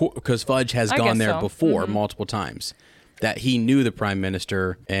because Fudge has gone there before multiple times. That he knew the Prime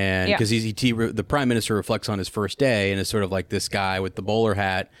Minister, and because the Prime Minister reflects on his first day and is sort of like this guy with the bowler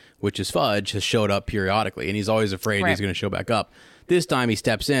hat, which is Fudge, has showed up periodically, and he's always afraid he's going to show back up. This time he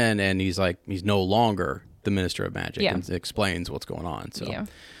steps in and he's no longer the Minister of Magic and explains what's going on. So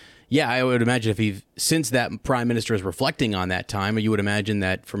I would imagine since that Prime Minister is reflecting on that time, you would imagine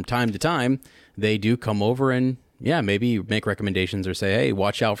that from time to time they do come over and maybe make recommendations or say, hey,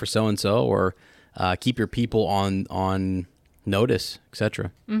 watch out for so and so, or keep your people on notice,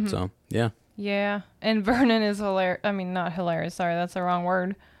 etc. Mm-hmm. So, yeah. And Vernon is hilarious. I mean, not hilarious. Sorry, that's the wrong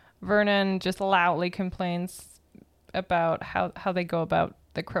word. Vernon just loudly complains about how they go about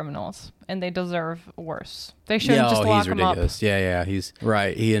the criminals, and they deserve worse. They shouldn't just lock them up. Yeah, he's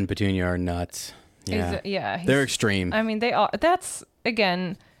right. He and Petunia are nuts. Yeah, they're extreme. I mean, they are. That's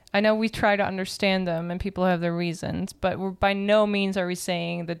again I know we try to understand them and people have their reasons, but we're by no means are we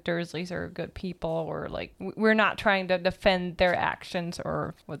saying the Dursleys are good people, or like we're not trying to defend their actions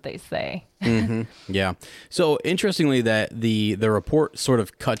or what they say. Mm-hmm. Yeah. So interestingly, that the report sort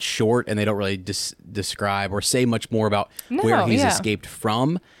of cuts short, and they don't really describe or say much more about where he's escaped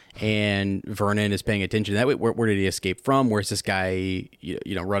from. And Vernon is paying attention to that. Where did he escape from? Where's this guy,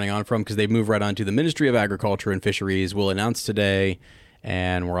 running on from? Because they move right on to the Ministry of Agriculture and Fisheries will announce today,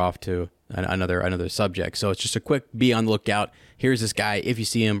 and we're off to another subject. So it's just a quick be on the lookout. Here's this guy. If you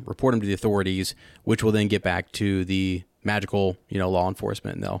see him, report him to the authorities, which will then get back to the magical, law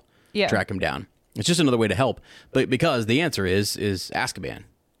enforcement, and they'll track him down. It's just another way to help, but because the answer is Azkaban.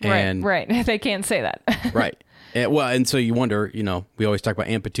 And, right. They can't say that. Right. And so you wonder, we always talk about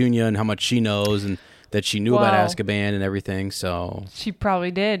Aunt Petunia and how much she knows, and that she knew about Azkaban and everything. So she probably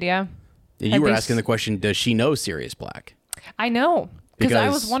did, yeah. You were asking the question, does she know Sirius Black? I know. Because I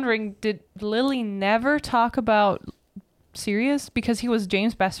was wondering, did Lily never talk about Sirius? Because he was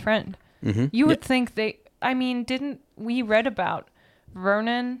James' best friend. Mm-hmm. You would think didn't we read about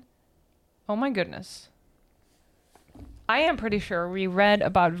Vernon? Oh my goodness. I am pretty sure we read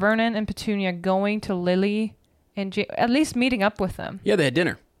about Vernon and Petunia going to Lily and at least meeting up with them. Yeah, they had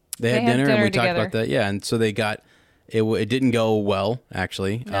dinner. They had dinner and we talked about that. Yeah, and so they got... It didn't go well,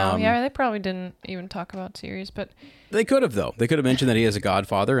 actually. No, they probably didn't even talk about Sirius, but... They could have, though. They could have mentioned that he has a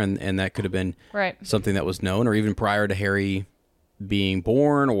godfather, and that could have been something that was known, or even prior to Harry being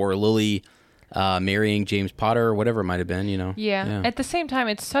born, or Lily marrying James Potter, or whatever it might have been, Yeah. At the same time,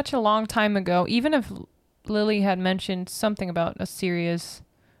 it's such a long time ago. Even if Lily had mentioned something about a Sirius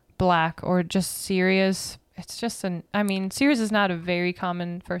Black, or just Sirius... It's just Sirius is not a very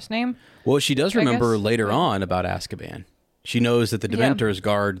common first name. Well, she does remember later on about Azkaban. She knows that the Dementors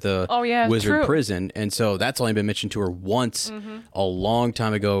guard the wizard prison, and so that's only been mentioned to her once a long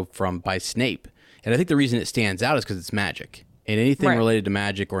time ago by Snape. And I think the reason it stands out is because it's magic. And anything related to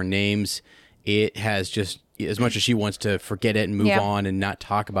magic or names, it has just, as much as she wants to forget it and move on and not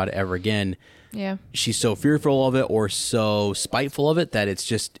talk about it ever again, she's so fearful of it or so spiteful of it that it's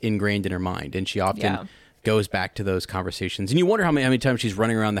just ingrained in her mind. And she often... goes back to those conversations. And you wonder how many times she's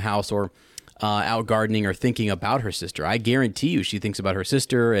running around the house or out gardening or thinking about her sister. I guarantee you she thinks about her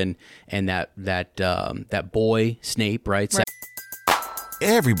sister and that boy, Snape, right?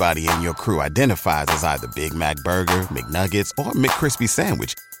 Everybody in your crew identifies as either Big Mac Burger, McNuggets, or McCrispy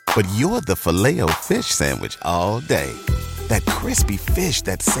Sandwich. But you're the Filet-O-Fish Sandwich all day. That crispy fish,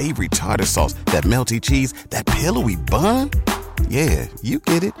 that savory tartar sauce, that melty cheese, that pillowy bun. Yeah, you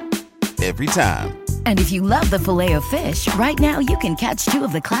get it. Every time. And if you love the Filet-O-Fish, right now you can catch two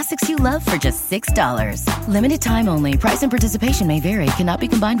of the classics you love for just $6. Limited time only. Price and participation may vary. Cannot be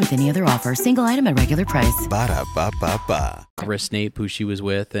combined with any other offer. Single item at regular price. Ba-da-ba-ba-ba. Snape, who she was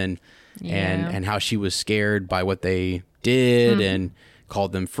with, and how she was scared by what they did and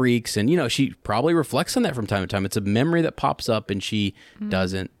called them freaks. And, she probably reflects on that from time to time. It's a memory that pops up and she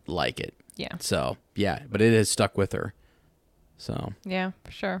doesn't like it. Yeah. So, but it has stuck with her. So. Yeah,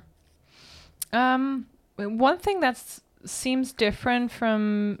 for sure. One thing that seems different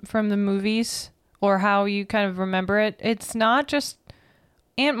from the movies or how you kind of remember it, it's not just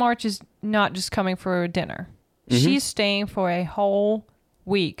Aunt March is not just coming for a dinner. Mm-hmm. She's staying for a whole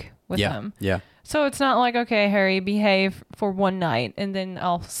week with them. Yeah. So it's not like, okay, Harry, behave for one night and then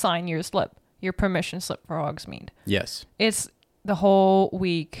I'll sign your permission slip for Hogsmeade. Yes. It's the whole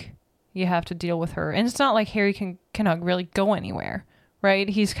week you have to deal with her. And it's not like Harry cannot really go anywhere. Right?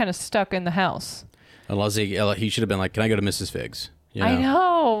 He's kind of stuck in the house. Unless he should have been like, can I go to Mrs. Figg's? I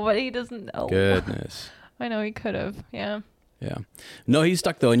know, but he doesn't know. Goodness. I know he could have. Yeah. Yeah. No, he's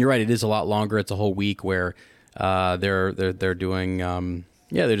stuck though, and you're right. It is a lot longer. It's a whole week where they're doing.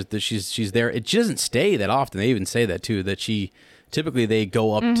 She's there. She doesn't stay that often. They even say that too. That typically they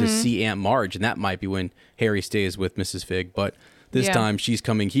go up to see Aunt Marge, and that might be when Harry stays with Mrs. Figg. But this time she's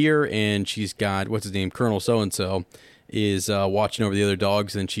coming here, and she's got what's his name, Colonel So and So. Is watching over the other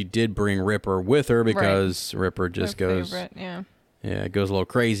dogs, and she did bring Ripper with her because Ripper just goes a little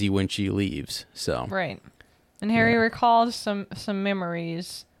crazy when she leaves. So and Harry recalls some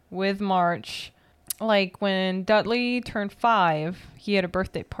memories with March, like when Dudley turned 5, he had a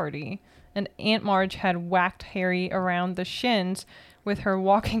birthday party, and Aunt Marge had whacked Harry around the shins with her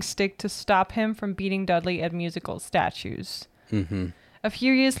walking stick to stop him from beating Dudley at musical statues. Mm-hmm. A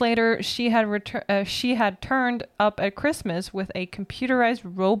few years later, she had turned up at Christmas with a computerized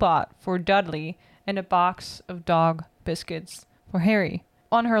robot for Dudley and a box of dog biscuits for Harry.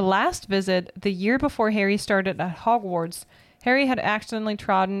 On her last visit, the year before Harry started at Hogwarts, Harry had accidentally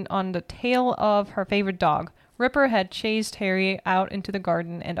trodden on the tail of her favorite dog, Ripper had chased Harry out into the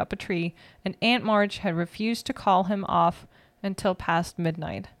garden and up a tree, and Aunt Marge had refused to call him off until past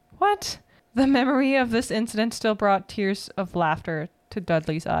midnight. What? The memory of this incident still brought tears of laughter to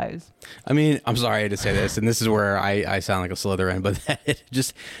Dudley's eyes. I mean, I'm sorry to say this, and this is where I sound like a Slytherin, but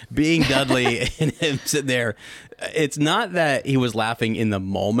just being Dudley and him sitting there, it's not that he was laughing in the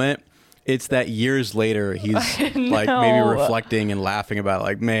moment. It's that years later he's like maybe reflecting and laughing about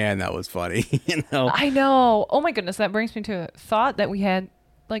like, man, that was funny. You know? I know. Oh my goodness, that brings me to a thought that we had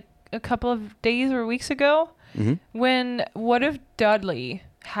like a couple of days or weeks ago. When what if Dudley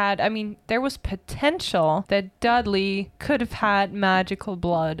had, I mean, there was potential that Dudley could have had magical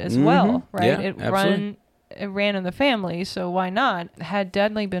blood as well, right? Yeah, It ran in the family, so why not? Had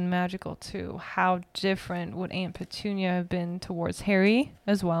Dudley been magical too, how different would Aunt Petunia have been towards Harry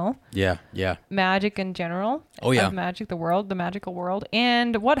as well? Yeah, yeah. Magic in general. Oh, yeah. Magic, the world, the magical world.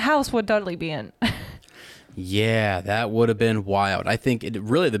 And what house would Dudley be in? Yeah, that would have been wild. I think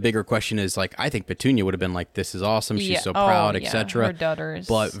really the bigger question is like, I think Petunia would have been like, this is awesome. She's so proud, etc. Her daughters.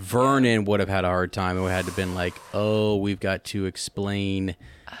 But Vernon would have had a hard time. It would have had to been like, oh, we've got to explain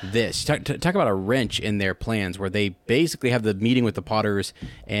this. Talk about a wrench in their plans where they basically have the meeting with the Potters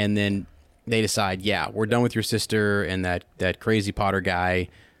and then they decide, yeah, we're done with your sister and that crazy Potter guy.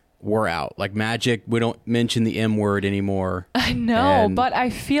 We're out. Like magic, we don't mention the M word anymore. I know, but I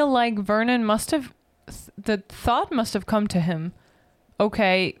feel like Vernon the thought must have come to him.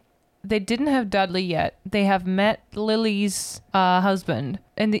 Okay, they didn't have Dudley yet. They have met Lily's husband,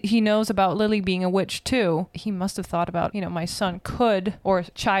 and he knows about Lily being a witch too. He must have thought about, my son could, or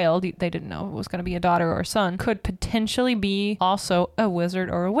child, they didn't know it was going to be a daughter or a son, could potentially be also a wizard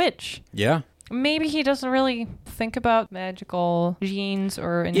or a witch. Yeah. Maybe he doesn't really think about magical genes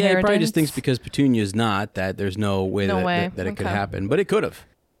or inheritance. Yeah, he probably just thinks because Petunia's not, that there's no way that it could happen. But it could have.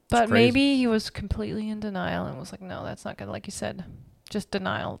 But maybe he was completely in denial and was like, no, that's not going to, like you said, just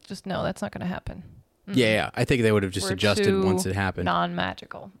denial. Just, no, that's not going to happen. Mm-hmm. Yeah, I think they would have just adjusted once it happened.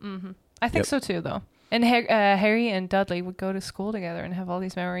 Non-magical. Mm-hmm. I think so too, though. And Harry and Dudley would go to school together and have all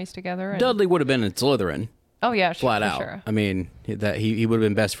these memories together. Dudley would have been in Slytherin. Oh, yeah, flat out. Sure. I mean, that he would have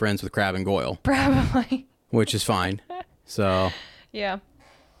been best friends with Crabbe and Goyle. Probably. Which is fine. So. Yeah.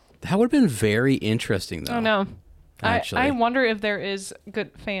 That would have been very interesting, though. Oh, no. Actually. I wonder if there is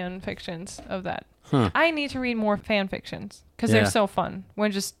good fan fictions of that. Huh. I need to read more fan fictions because they're so fun.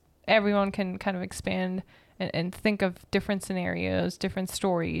 When just everyone can kind of expand and think of different scenarios, different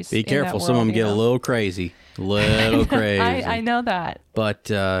stories. Be careful. Some of them get a little crazy. Crazy. I know that. But,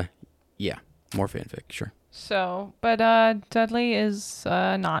 yeah, more fanfic, sure. So, but Dudley is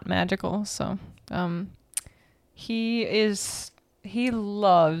not magical. So he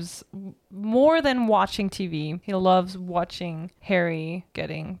loves, more than watching TV, he loves watching Harry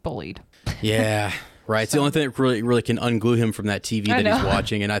getting bullied. Yeah, right. It's the only thing that really can unglue him from that TV that he's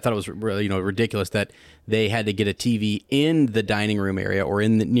watching. And I thought it was really ridiculous that they had to get a TV in the dining room area or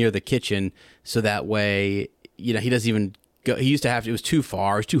near the kitchen, so that way he doesn't even go. He used to have to. It was too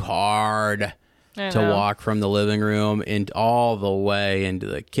far. It was too hard to walk from the living room and all the way into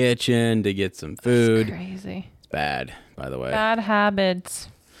the kitchen to get some food. That's crazy. It's bad, by the way. Bad habits.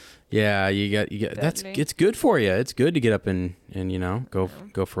 Yeah, you got. It's good for you. It's good to get up and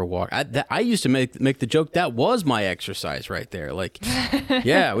go for a walk. I used to make the joke that was my exercise right there. Like,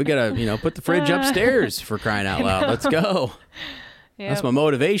 yeah, we gotta put the fridge upstairs for crying out loud. Let's go. Yep. That's my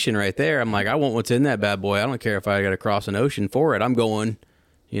motivation right there. I'm like, I want what's in that bad boy. I don't care if I got to cross an ocean for it. I'm going,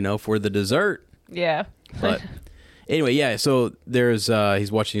 for the dessert. Yeah. But anyway, yeah. So there's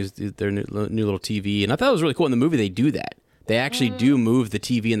he's watching their new little TV, and I thought it was really cool. In the movie, they do that. They actually do move the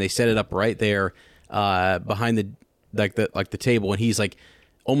TV and they set it up right there behind the table, and he's like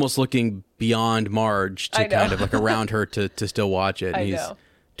almost looking beyond Marge to kind of like around her to still watch it. And he's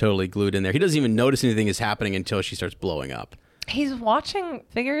totally glued in there. He doesn't even notice anything is happening until she starts blowing up. He's watching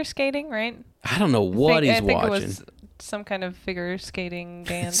figure skating, right? I don't know what he's watching. I think it was some kind of figger skating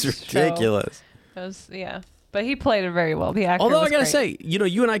dance. It's ridiculous. Show. But he played it very well. The actor. Although was I gotta great. say,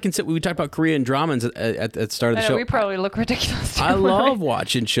 you and I can sit. We talked about Korean dramas at the start of the show. We probably look ridiculous. I love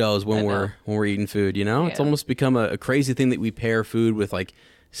watching shows when we're eating food. It's almost become a crazy thing that we pair food with, like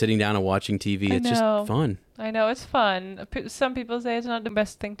sitting down and watching TV. It's just fun. I know it's fun. Some people say it's not the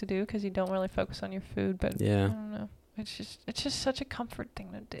best thing to do because you don't really focus on your food. But I don't know. It's just such a comfort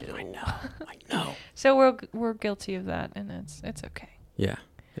thing to do. I know. So we're guilty of that, and it's okay. Yeah.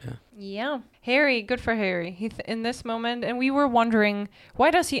 Harry, good for Harry. In this moment, and we were wondering,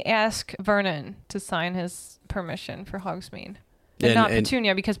 why does he ask Vernon to sign his permission for Hogsmeade and not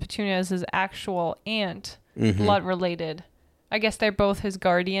Petunia, because Petunia is his actual aunt, blood related. I guess they're both his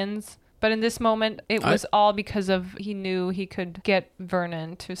guardians, But in this moment, it was all because of he knew he could get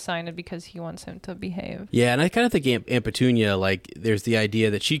Vernon to sign it because he wants him to behave. Yeah, and I kind of think Aunt Petunia, like, there's the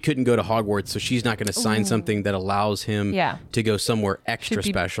idea that she couldn't go to Hogwarts, so she's not going to sign something that allows him to go somewhere extra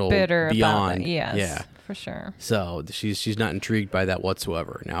special beyond. Yes, yeah, for sure. So she's not intrigued by that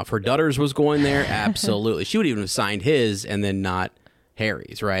whatsoever. Now, if her Dutters was going there, absolutely. She would even have signed his and then not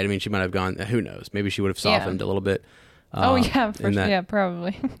Harry's, right? I mean, she might have gone, who knows? Maybe she would have softened a little bit. For sure. Yeah,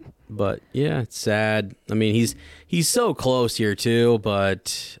 probably. But yeah, it's sad. I mean, he's so close here too,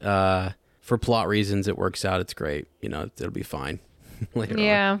 but for plot reasons, it works out. It's great. You know, it'll be fine later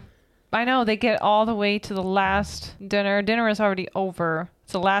on. I know. They get all the way to the last dinner. Dinner is already over.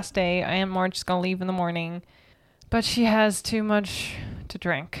 It's the last day. Aunt Marge is going to leave in the morning, but she has too much to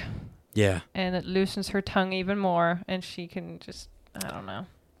drink. Yeah. And it loosens her tongue even more, and she can just, I don't know.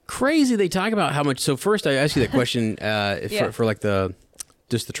 Crazy. They talk about how much. So first, I asked you that question for like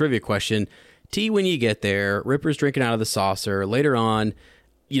just the trivia question. T, when you get there, Ripper's drinking out of the saucer. Later on,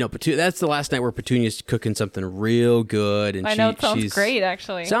 you know, that's the last night where Petunia's cooking something real good. And I know, it sounds great,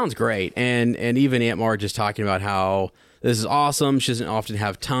 actually. Sounds great. And even Aunt Marge is talking about how this is awesome. She doesn't often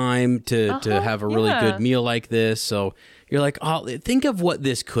have time to have a really good meal like this. So you're like, oh, think of what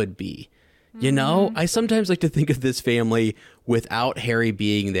this could be. You know, I sometimes like to think of this family without Harry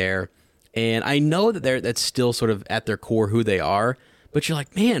being there. And I know that that's still sort of at their core who they are. But you're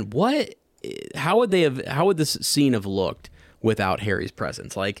like, man, what? How would this scene have looked without Harry's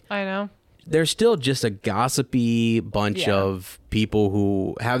presence? Like, I know they're still just a gossipy bunch of people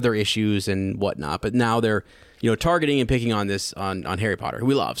who have their issues and whatnot. But now they're, you know, targeting and picking on on Harry Potter, who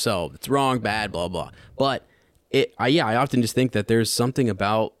we love. So it's wrong, bad, blah blah. But I often just think that there's something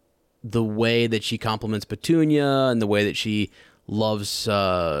about the way that she compliments Petunia and the way that she loves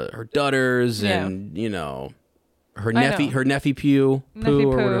her Dutters and you know. Her nephew poo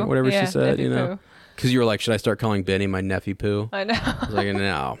or whatever she said, you know, because you were like, should I start calling Benny my nephew poo? I know. I was like,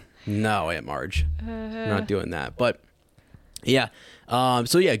 no, Aunt Marge, not doing that. But yeah,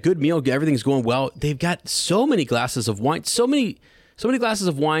 good meal, everything's going well. They've got so many glasses of wine, so many glasses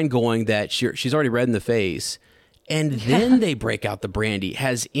of wine going that she's already red in the face. And then they break out the brandy.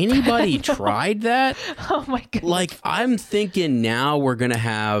 Has anybody tried that? Oh, my goodness. Like, I'm thinking now we're going to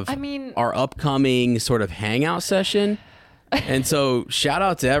have our upcoming sort of hangout session. And so shout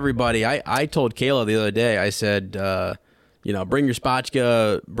out to everybody. I told Kayla the other day, I said, you know, bring your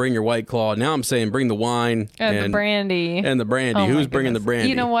spotchka, bring your White Claw. Now I'm saying bring the wine. And the brandy. And the brandy. Oh, who's bringing the brandy?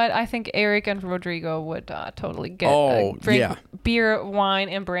 You know what? I think Eric and Rodrigo would totally get drink beer, wine,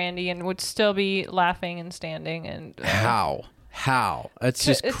 and brandy and would still be laughing and standing. And How? That's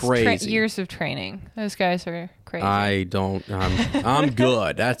just crazy. Years of training. Those guys are crazy. I'm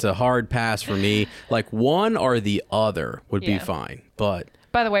good. That's a hard pass for me. Like one or the other would be fine. But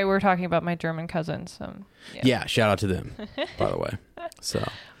by the way, we were talking about my German cousins. Yeah, shout out to them, by the way. So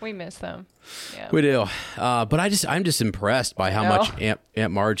we miss them. Yeah. We do. But I'm just impressed by how much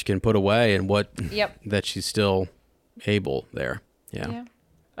Aunt Marge can put away and what that she's still able there. Yeah.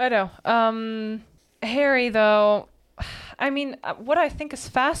 I know. Harry, though, I mean, what I think is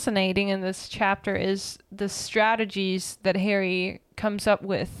fascinating in this chapter is the strategies that Harry comes up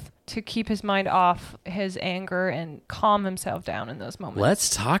with to keep his mind off his anger and calm himself down in those moments. Let's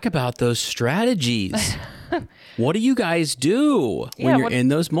talk about those strategies. What do you guys do when you're in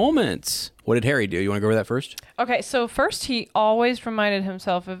those moments? What did Harry do? You want to go over that first? Okay, so first he always reminded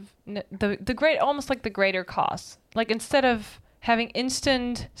himself of the great, almost like the greater cause. Like instead of having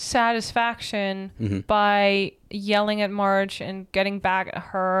instant satisfaction by yelling at Marge and getting back at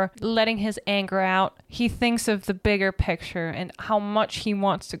her, letting his anger out, he thinks of the bigger picture and how much he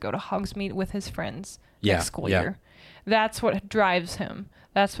wants to go to Hogsmeade with his friends next school year. That's what drives him.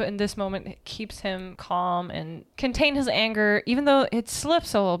 That's what in this moment keeps him calm and contain his anger, even though it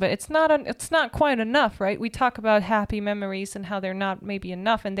slips a little bit. It's not quite enough, right? We talk about happy memories and how they're not maybe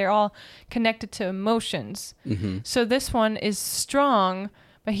enough, and they're all connected to emotions. So this one is strong,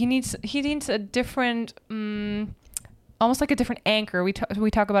 but he needs a different, almost like a different anchor. We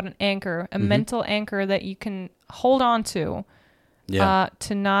talk about an anchor, a mental anchor that you can hold on to,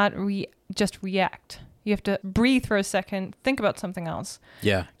 to not just react. You have to breathe for a second, think about something else.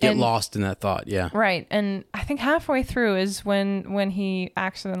 Yeah, get lost in that thought, Right, and I think halfway through is when he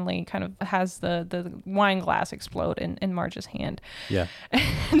accidentally kind of has the wine glass explode in Marge's hand. Yeah.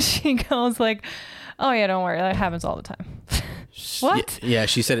 And she goes like, oh yeah, don't worry, that happens all the time. What? Yeah,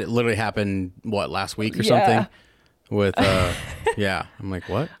 she said it literally happened, last week or something? With, I'm like,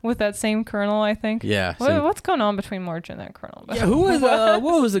 what? With that same colonel, I think. Yeah. What's going on between Marge and that colonel? Yeah, who was,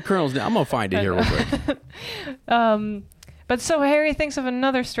 what was the colonel's name? I'm going to find it here real quick. But But so Harry thinks of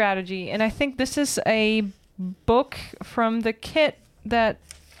another strategy, and I think this is a book from the kit that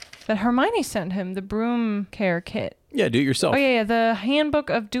Hermione sent him, the broom care kit. Yeah, do it yourself. Oh, yeah, the handbook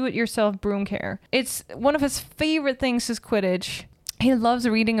of do-it-yourself broom care. It's one of his favorite things is Quidditch. He loves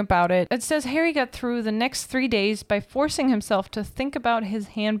reading about it. It says Harry got through the next 3 days by forcing himself to think about his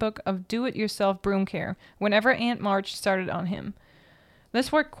handbook of do-it-yourself broom care whenever Aunt Marge started on him. This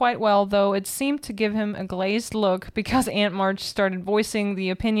worked quite well, though it seemed to give him a glazed look because Aunt Marge started voicing the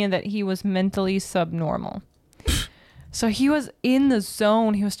opinion that he was mentally subnormal. So he was in the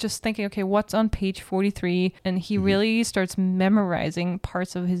zone. He was just thinking, okay, what's on page 43? And he really starts memorizing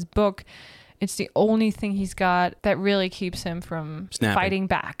parts of his book. It's the only thing he's got that really keeps him from fighting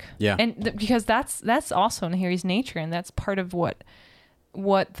back. Yeah. And because that's also in Harry's nature, and that's part of what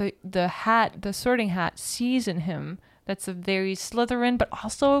the Sorting Hat sees in him. That's a very Slytherin, but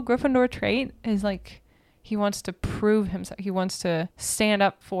also a Gryffindor trait, is like he wants to prove himself. He wants to stand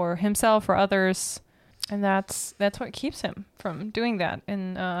up for himself, for others. And that's what keeps him from doing that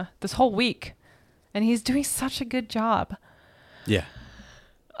in this whole week. And he's doing such a good job. Yeah.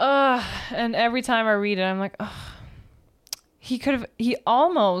 And every time I read it, I'm like, he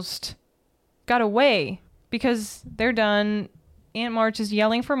almost got away because they're done. Aunt Marge is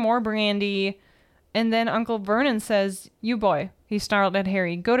yelling for more brandy. And then Uncle Vernon says, "You boy," he snarled at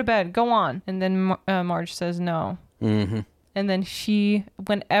Harry, "go to bed, go on." And then Marge says no. Mm-hmm. And then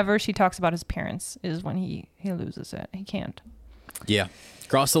whenever she talks about his parents, is when he loses it. He can't. Yeah.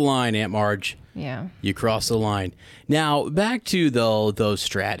 Cross the line, Aunt Marge. Yeah. You cross the line. Now, back to those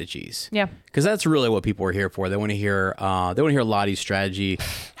strategies. Yeah. Because that's really what people are here for. They want to hear Lottie's strategy.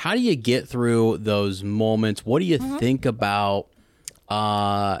 How do you get through those moments? What do you think about?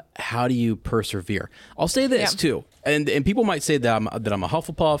 How do you persevere? I'll say this too. And people might say that I'm a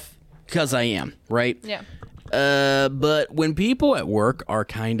Hufflepuff, because I am, right? Yeah. But when people at work are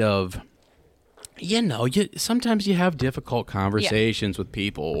kind of, sometimes you have difficult conversations with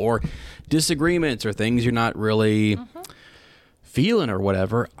people, or disagreements, or things you're not really feeling or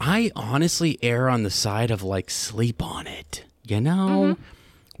whatever. I honestly err on the side of like, sleep on it,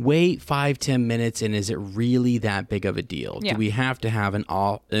 Wait 5-10 minutes, and is it really that big of a deal? Yeah. Do we have to have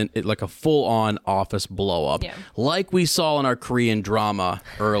like a full-on office blow-up, like we saw in our Korean drama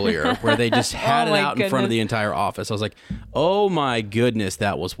earlier, where they just had it out in front of the entire office? I was like, oh my goodness,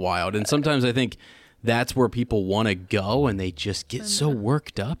 that was wild. And sometimes I think that's where people want to go, and they just get so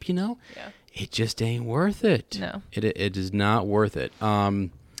worked up, Yeah. It just ain't worth it. No. It is not worth it.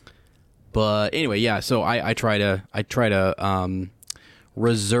 But anyway, yeah. So I try to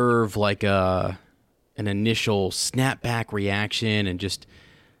reserve like an initial snapback reaction, and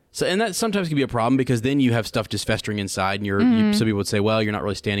that sometimes can be a problem, because then you have stuff just festering inside, and some people would say, well, you're not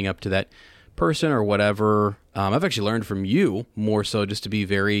really standing up to that person or whatever. I've actually learned from you more so just to be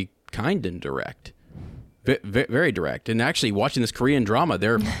very kind and direct, very direct. And actually watching this Korean drama,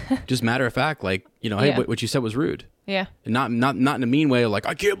 they're just matter of fact, like, hey, what you said was rude. Yeah. And not in a mean way of like,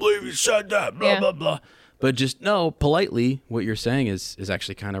 I can't believe you said that, blah, blah, blah. But just politely, what you're saying is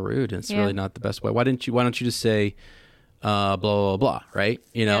actually kind of rude, and it's really not the best way. Why don't you just say blah blah blah, right?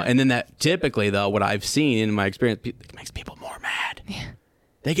 And then that typically, though, what I've seen in my experience, it makes people more mad. Yeah.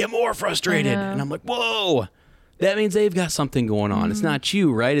 They get more frustrated, and I'm like, whoa, that means they've got something going on. It's not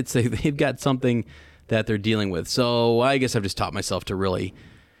you, right? It's they've got something that they're dealing with. So I guess I've just taught myself to really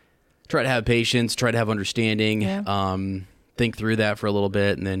try to have patience, try to have understanding. Yeah. Think through that for a little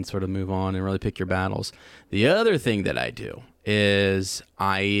bit, and then sort of move on and really pick your battles. The other thing that I do is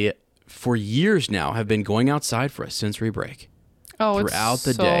for years now, have been going outside for a sensory break. Throughout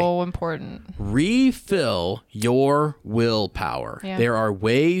the day. So important. Refill your willpower. Yeah. There are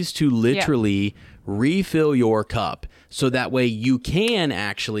ways to literally refill your cup, so that way you can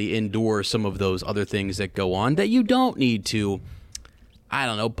actually endure some of those other things that go on that you don't need to, I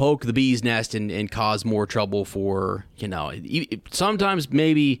don't know, poke the bee's nest and cause more trouble for, sometimes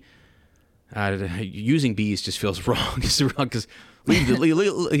maybe using bees just feels wrong. Because leave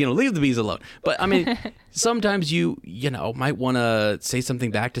the bees alone. But I mean, sometimes you might want to say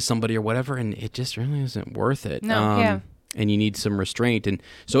something back to somebody or whatever, and it just really isn't worth it. And you need some restraint. And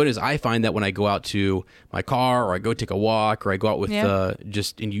so it is. I find that when I go out to my car, or I go take a walk, or I go out with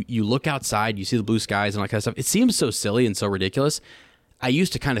and you look outside, you see the blue skies and all that kind of stuff. It seems so silly and so ridiculous. I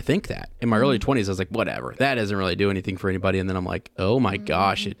used to kind of think that in my early 20s. I was like, whatever, that doesn't really do anything for anybody. And then I'm like, oh my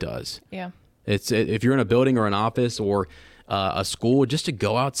gosh, it does. Yeah. If you're in a building or an office or a school, just to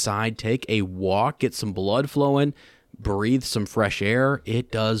go outside, take a walk, get some blood flowing, breathe some fresh air,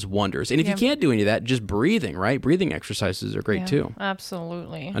 it does wonders. And if you can't do any of that, just breathing, right? Breathing exercises are great too.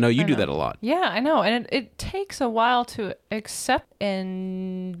 Absolutely. I know you do that a lot. Yeah, I know. And it takes a while to accept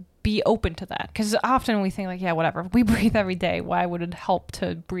and be open to that. Because often we think like, yeah, whatever. We breathe every day. Why would it help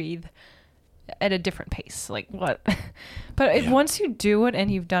to breathe at a different pace? Like what? But once you do it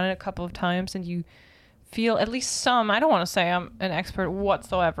and you've done it a couple of times and you feel at least some, I don't want to say I'm an expert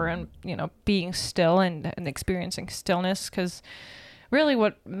whatsoever in, being still and experiencing stillness, because really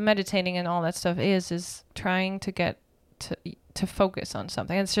what meditating and all that stuff is trying to get to focus on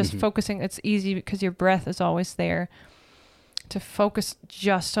something. It's just focusing. It's easy because your breath is always there, to focus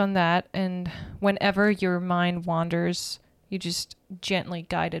just on that. And whenever your mind wanders, you just gently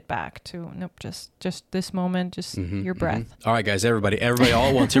guide it back to, nope, just this moment, just your breath. All right, guys, everybody all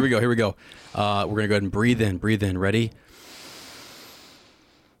at once. Here we go. We're going to go ahead and breathe in. Ready?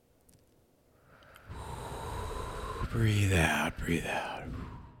 Breathe out.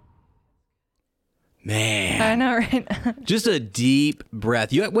 Man. I know, right? Just a deep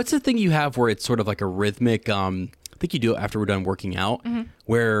breath. What's the thing you have where it's sort of like a rhythmic, I think you do it after we're done working out,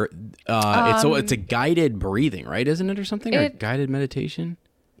 where it's a guided breathing, right? Isn't it, or something? Or guided meditation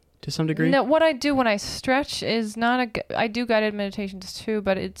to some degree? No, what I do when I stretch is I do guided meditations too,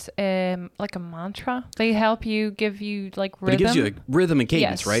 but it's like a mantra. They help you, give you like rhythm. But it gives you a rhythm and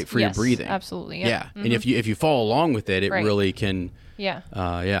cadence, right, for your breathing. Absolutely. Yeah. And if you follow along with it, it really can. Yeah.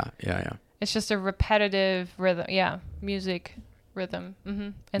 Yeah. It's just a repetitive rhythm. Yeah. Music. Rhythm,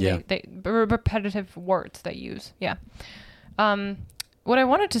 and they repetitive words they use. What I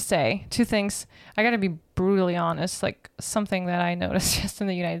wanted to say, two things. I got to be brutally honest. Like something that I noticed just in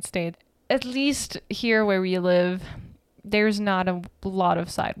the United States, at least here where we live, there's not a lot of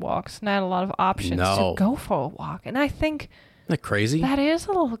sidewalks, not a lot of options to go for a walk. And I think isn't that crazy? That is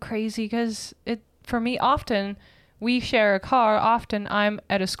a little crazy because for me often. We share a car. Often I'm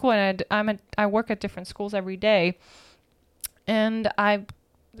at a school and I work at different schools every day. And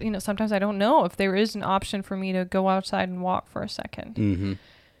sometimes I don't know if there is an option for me to go outside and walk for a second.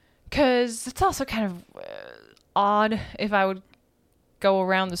 Because it's also kind of odd if I would go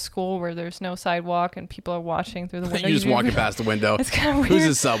around the school where there's no sidewalk and people are watching through the window. You're just walking past the window. It's kind of weird. Who's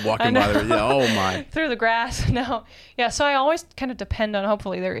this sub walking by there? Yeah, oh my. Through the grass. No. Yeah, so I always kind of depend on,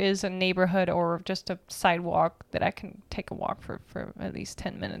 hopefully there is a neighborhood or just a sidewalk that I can take a walk for at least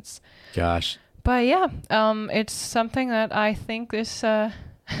 10 minutes. Gosh. But yeah, it's something that I think this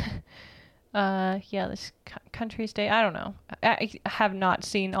this country's day. I don't know. I have not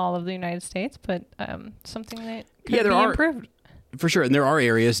seen all of the United States, but something that could be improved. For sure. And there are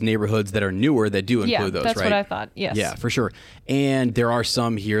areas, neighborhoods that are newer that do include those, right? That's what I thought. Yes. Yeah, for sure. And there are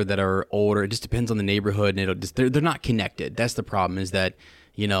some here that are older. It just depends on the neighborhood, and they're not connected. That's the problem, is that,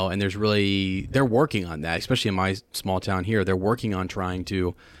 and they're working on that, especially in my small town here. They're working on trying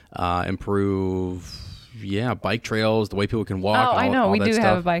to improve, bike trails, the way people can walk. Oh, I know. We do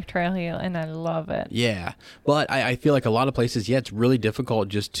have a bike trail here, and I love it. Yeah. But I feel like a lot of places, it's really difficult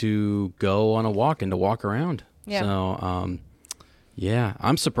just to go on a walk and to walk around. Yeah. So,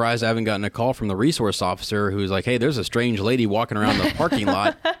 I'm surprised I haven't gotten a call from the resource officer who's like, hey, there's a strange lady walking around the parking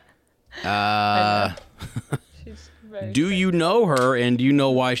lot. Do you know her, and do you know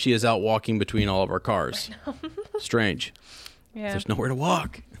why she is out walking between all of our cars? Strange. Yeah. There's nowhere to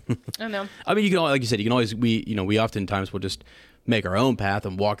walk. I know. I mean, you can, like you said, you can always, we oftentimes will just make our own path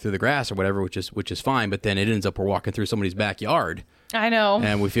and walk through the grass or whatever, which is fine, but then it ends up we're walking through somebody's backyard. I know.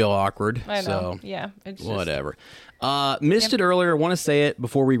 And we feel awkward. I know. So, yeah. It's whatever. Missed it earlier. I want to say it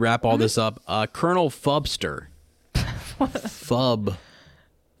before we wrap all this up. Colonel Fubster.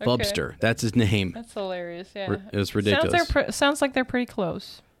 Fubster. That's his name. That's hilarious. Yeah. It was ridiculous. Sounds like they're pretty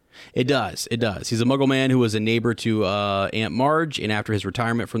close. It does. He's a Muggle man who was a neighbor to Aunt Marge, and after his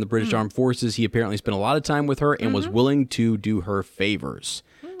retirement from the British Armed Forces, he apparently spent a lot of time with her and was willing to do her favors.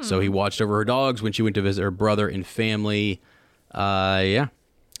 So he watched over her dogs when she went to visit her brother and family. So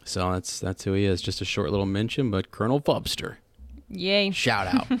that's who he is. Just a short little mention, but Colonel Fubster. Yay. Shout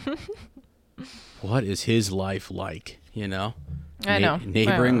out. What is his life like, I know.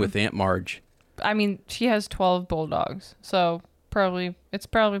 Neighboring with Aunt Marge. I mean, she has 12 bulldogs, so it's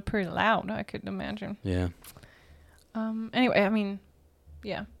probably pretty loud, I could imagine. Yeah. Anyway, I mean,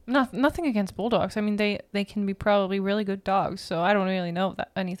 yeah. Nothing against bulldogs. I mean, they can be probably really good dogs, so I don't really know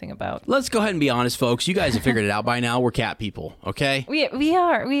anything about. Let's go ahead and be honest, folks. You guys have figured it out by now. We're cat people, okay? We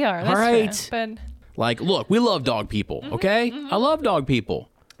are. That's all right. True, but look, we love dog people, okay? I love dog people.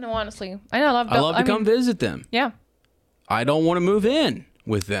 No, honestly, I love dogs. I love to come visit them. Yeah. I don't want to move in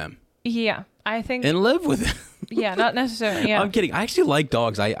with them. Yeah, I think. And live with them. Yeah, not necessarily. Yeah. I'm kidding. I actually like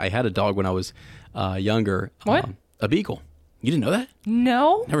dogs. I had a dog when I was younger. What? a beagle. You didn't know that?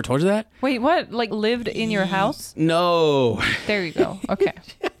 No. Never told you that? Wait, what? Like lived in your house? No. There you go. Okay.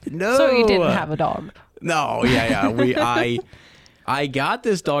 No. So you didn't have a dog. No. Yeah. I got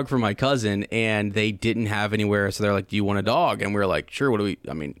this dog for my cousin, and they didn't have anywhere. So they're like, "Do you want a dog?" And we were like, "Sure."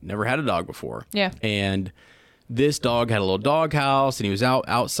 Never had a dog before. Yeah. And this dog had a little dog house, and he was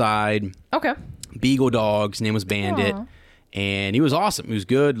outside. Okay. Beagle dog. His name was Bandit. Aww. And he was awesome. He was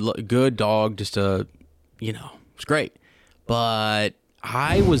good dog. Just it was great. But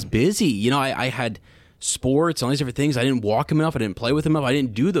I was busy. I had sports and all these different things. I didn't walk him enough. I didn't play with him enough. I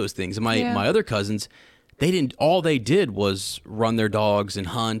didn't do those things. And my other cousins, all they did was run their dogs and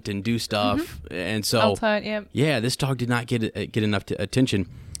hunt and do stuff. And so outside, yeah. This dog did not get enough attention.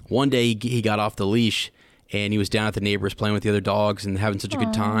 One day he got off the leash and he was down at the neighbors playing with the other dogs and having such a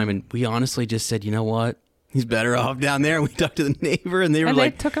good time. And we honestly just said, you know what? He's better off down there. And we talked to the neighbor, and they were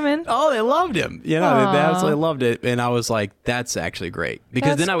like, they took him in? Oh, they loved him. They absolutely loved it. And I was like, that's actually great.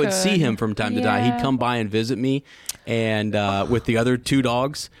 Because then I would see him from time to time. He'd come by and visit me and with the other two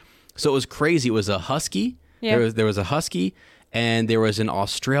dogs. So it was crazy. It was a husky. Yeah. There was a husky, and there was an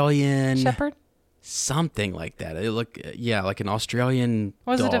Australian Shepherd? Something like that. It looked, like an Australian dog.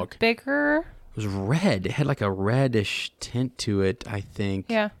 Was it a bigger? It was red. It had like a reddish tint to it, I think.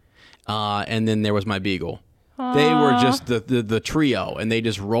 Yeah. And then there was my beagle. Aww. They were just the trio, and they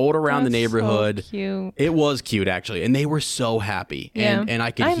just rolled around the neighborhood. So cute. It was cute, actually, and they were so happy. Yeah. And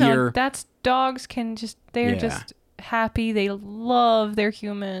I could hear. That's dogs can they're just happy. They love their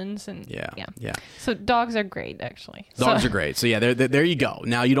humans, and yeah. So dogs are great, actually. Dogs are great. So there you go.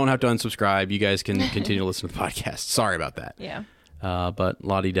 Now you don't have to unsubscribe. You guys can continue to listen to the podcast. Sorry about that. Yeah. But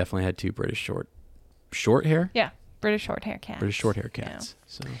Lottie definitely had two British short hair. Yeah, British short hair cats. British short hair cats. Yeah.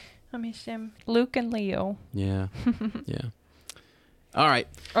 So. I miss them. Luke and Leo. Yeah. Yeah. All right.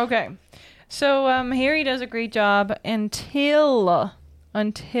 Okay. So Harry does a great job until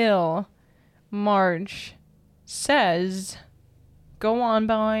Marge says, "Go on,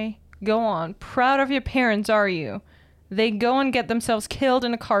 boy. Go on. Proud of your parents, are you? They go and get themselves killed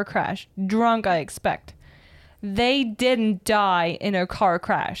in a car crash. Drunk, I expect." "They didn't die in a car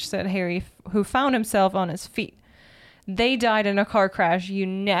crash," said Harry, who found himself on his feet. "They died in a car crash, you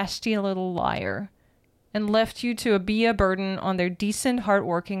nasty little liar, and left you to be a burden on their decent,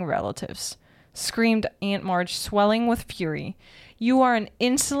 hardworking relatives," screamed Aunt Marge, swelling with fury. "You are an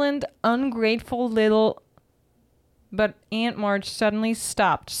insolent, ungrateful little..." But Aunt Marge suddenly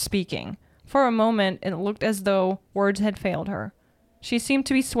stopped speaking. For a moment, it looked as though words had failed her. She seemed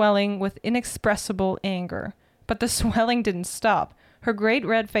to be swelling with inexpressible anger. But the swelling didn't stop. Her great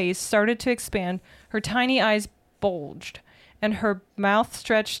red face started to expand, her tiny eyes bulged, and her mouth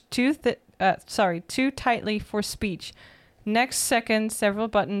stretched too tightly for speech. Next second, several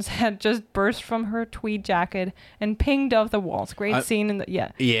buttons had just burst from her tweed jacket and pinged off the walls. Great scene in the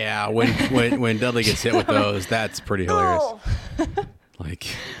Yeah, when Dudley gets hit with those, that's pretty hilarious. Like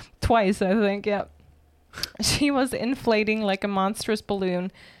twice, I think. Yeah. She was inflating like a monstrous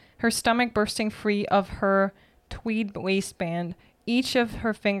balloon, her stomach bursting free of her tweed waistband, each of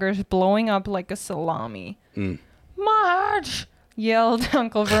her fingers blowing up like a salami. "Marge!" yelled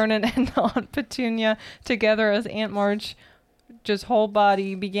Uncle Vernon and Aunt Petunia together as Aunt Marge's whole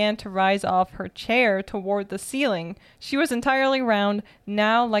body began to rise off her chair toward the ceiling. She was entirely round,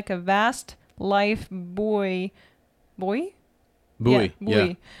 now like a vast life buoy. Buoy? Buoy.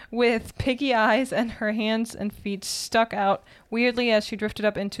 Yeah. With piggy eyes, and her hands and feet stuck out weirdly as she drifted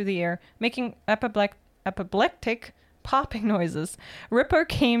up into the air, making apoplectic popping noises. Ripper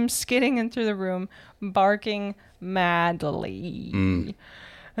came skidding into the room, barking madly.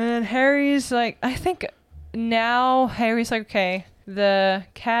 And Harry's like, I think now Harry's like, okay, the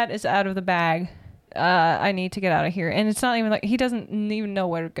cat is out of the bag. I need to get out of here. And it's not even like, he doesn't even know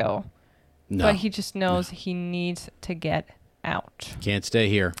where to go. No. But he just knows he needs to get out. Can't stay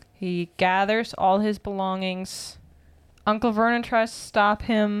here. He gathers all his belongings. Uncle Vernon tries to stop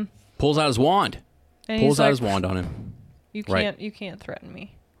him. Pulls out his wand. And pulls out his wand on him. You can't threaten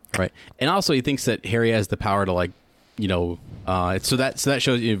me. Right. And also he thinks that Harry has the power to so that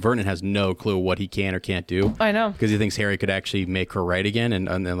shows Vernon has no clue what he can or can't do. I know. Because he thinks Harry could actually make her right again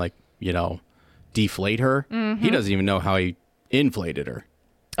and then deflate her. Mm-hmm. He doesn't even know how he inflated her.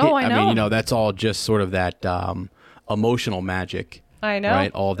 I know. I mean, that's all just sort of that emotional magic. I know.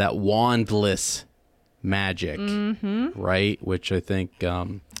 Right? All that wandless magic. Mm-hmm. Right? Which I think, are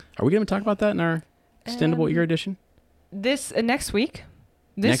we going to talk about that in our extendable ear edition? This next week.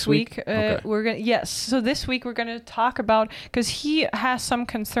 This week, okay. we're gonna So this week we're gonna talk about, because he has some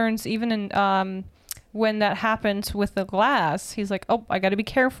concerns even in when that happens with the glass. He's like, oh, I got to be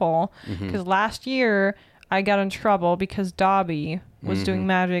careful because last year I got in trouble because Dobby was doing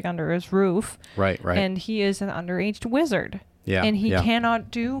magic under his roof. Right. And he is an underage wizard. Yeah. And he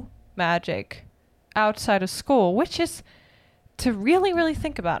cannot do magic outside of school, which is, to really, really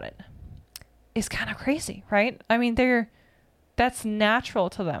think about it, is kind of crazy, right? I mean, that's natural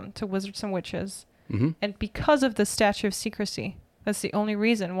to them, to wizards and witches. Mm-hmm. And because of the statute of secrecy, that's the only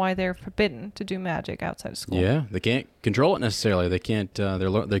reason why they're forbidden to do magic outside of school. Yeah, they can't control it necessarily. They can't.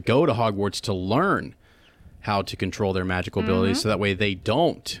 They go to Hogwarts to learn how to control their magical abilities, so that way they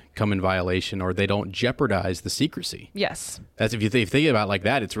don't come in violation or they don't jeopardize the secrecy. Yes. That's if you think about it like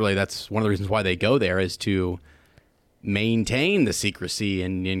that. That's one of the reasons why they go there, is to maintain the secrecy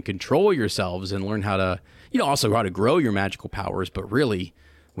and control yourselves and learn how to, also how to grow your magical powers. But really,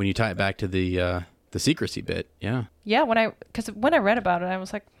 when you tie it back to the secrecy bit, yeah. Yeah, because when I read about it, I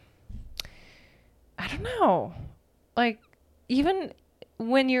was like, I don't know. Like, even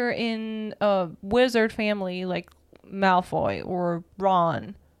when you're in a wizard family like Malfoy or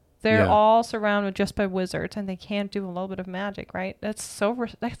Ron, they're all surrounded just by wizards and they can't do a little bit of magic, right? That's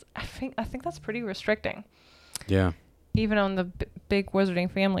I think that's pretty restricting. Yeah. Even on the big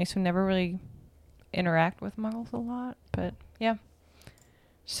wizarding families who never really interact with muggles a lot, but yeah.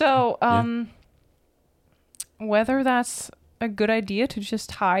 So, whether that's a good idea to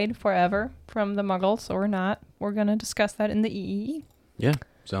just hide forever from the muggles or not, we're going to discuss that in the EEE. Yeah,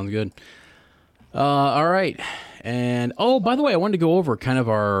 sounds good. All right. And, by the way, I wanted to go over kind of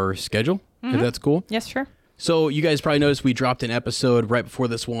our schedule, if that's cool. Yes, sure. So you guys probably noticed we dropped an episode right before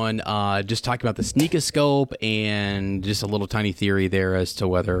this one, just talking about the sneakoscope and just a little tiny theory there as to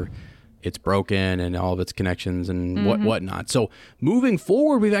whether it's broken and all of its connections and whatnot. So moving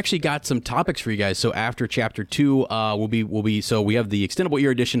forward, we've actually got some topics for you guys. So after chapter 2, so we have the extendable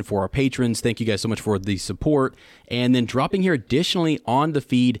ear edition for our patrons. Thank you guys so much for the support. And then dropping here additionally on the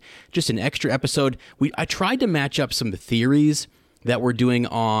feed, just an extra episode. I tried to match up some theories that we're doing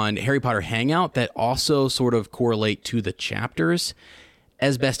on Harry Potter Hangout that also sort of correlate to the chapters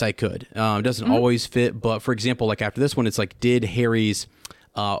as best I could. It doesn't always fit, but for example, like after this one, it's like, did Harry's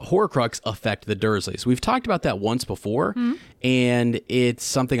Horcrux affect the Dursleys? We've talked about that once before, and it's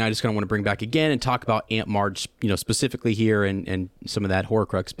something I just kind of want to bring back again and talk about Aunt Marge, specifically here and some of that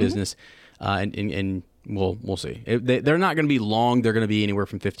Horcrux business, and we'll see. They're not going to be long. They're going to be anywhere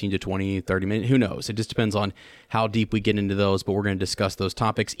from 15 to 20, 30 minutes. Who knows? It just depends on how deep we get into those, but we're going to discuss those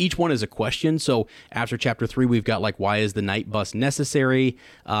topics. Each one is a question. So after chapter 3, we've got like, why is the night bus necessary?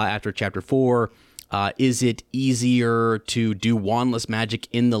 After chapter 4, is it easier to do wandless magic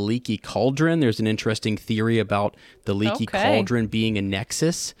in the leaky cauldron? There's an interesting theory about the leaky cauldron being a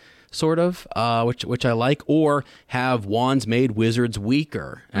nexus, sort of, which I like. Or have wands made wizards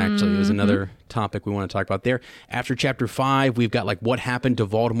weaker? Actually, is another topic we want to talk about there. After chapter 5, we've got like what happened to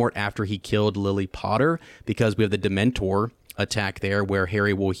Voldemort after he killed Lily Potter, because we have the Dementor attack there where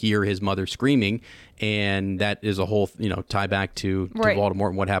Harry will hear his mother screaming, and that is a whole tie back to Voldemort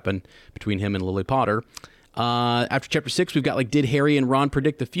and what happened between him and Lily Potter. After chapter 6, we've got like, did Harry and Ron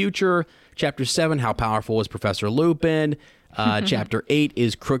predict the future? Chapter 7, how powerful was Professor Lupin? Chapter 8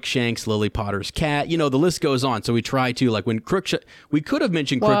 is Crookshanks Lily Potter's cat. The list goes on. So we try to, like, when we could have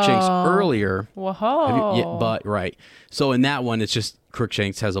mentioned Crookshanks earlier. Whoa. But right. So in that one, it's just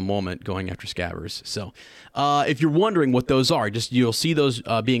Crookshanks has a moment going after Scabbers. So if you're wondering what those are, you'll see those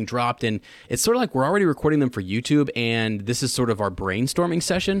being dropped, and it's sort of like we're already recording them for YouTube, and this is sort of our brainstorming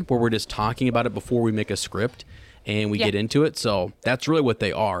session where we're just talking about it before we make a script and we get into it. So that's really what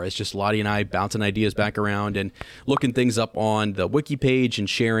they are. It's just Lottie and I bouncing ideas back around and looking things up on the wiki page and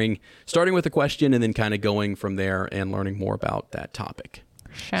sharing, starting with a question and then kind of going from there and learning more about that topic.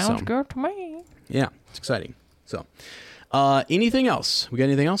 Sounds good to me. Yeah, it's exciting. So anything else? We got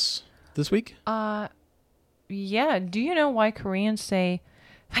anything else this week? Yeah. Do you know why Koreans say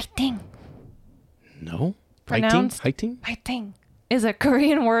fighting? No. Pronounced Fighting? Fighting is a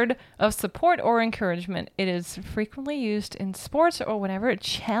Korean word of support or encouragement. It is frequently used in sports or whenever a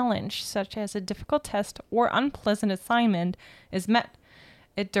challenge, such as a difficult test or unpleasant assignment, is met.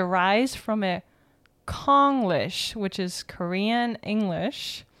 It derives from a Konglish, which is Korean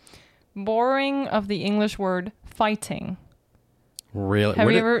English, borrowing of the English word fighting. Really? Have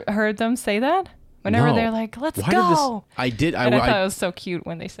you ever heard them say that? Whenever they're like, let's go. I did. I thought it was so cute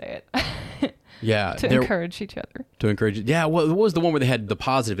when they say it. Yeah. To encourage each other. To encourage. Yeah. Well, it was the one where they had the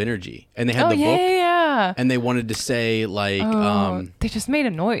positive energy and they had the book. Yeah. And they wanted to say like, they just made a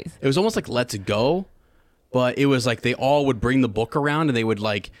noise. It was almost like let's go, but it was like they all would bring the book around and they would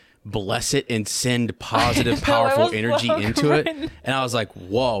like bless it and send positive, powerful energy into it. And I was like,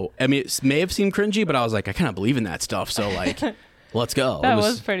 whoa. I mean, it may have seemed cringy, but I was like, I kind of believe in that stuff. So like, let's go. That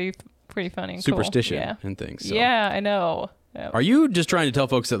was pretty pretty funny. And superstition cool. Yeah. and things. So. Yeah, I know. Yep. Are you just trying to tell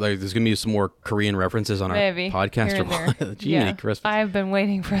folks that like there's going to be some more Korean references on our podcast? Here and there. Gee, yeah. Christmas. I've been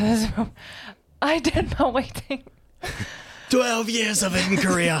waiting for this. I did not waiting. 12 years of it in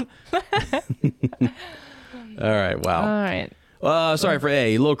Korea. All right. Wow. All right. Sorry for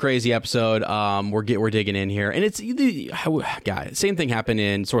a little crazy episode. We're digging in here, and it's guys. Same thing happened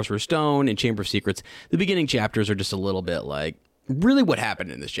in Sorcerer's Stone and Chamber of Secrets. The beginning chapters are just a little bit like really what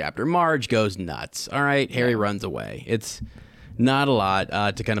happened in this chapter. Marge goes nuts. All right, Harry runs away. It's not a lot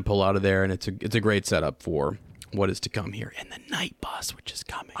to kind of pull out of there, and it's a great setup for what is to come here. And the night bus, which is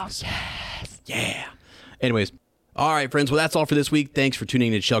coming. Oh, yes. Yeah. Anyways. All right, friends. Well, that's all for this week. Thanks for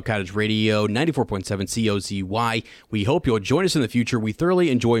tuning in to Shell Cottage Radio, 94.7 COZY. We hope you'll join us in the future. We thoroughly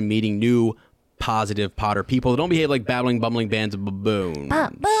enjoy meeting new, positive Potter people that don't behave like babbling, bumbling bands of baboons.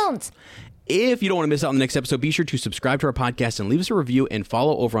 Baboons! If you don't want to miss out on the next episode, be sure to subscribe to our podcast and leave us a review and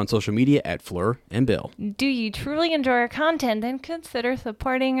follow over on social media at Fleur and Bill. Do you truly enjoy our content? Then consider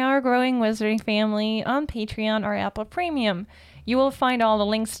supporting our growing Wizarding family on Patreon or Apple Premium. You will find all the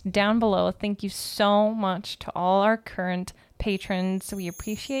links down below. Thank you so much to all our current patrons. We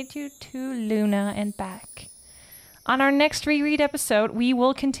appreciate you to Luna and back. On our next reread episode, we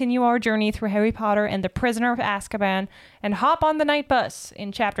will continue our journey through Harry Potter and the Prisoner of Azkaban and hop on the night bus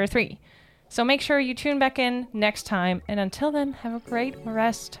in Chapter 3. So make sure you tune back in next time. And until then, have a great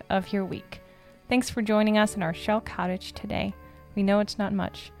rest of your week. Thanks for joining us in our Shell Cottage today. We know it's not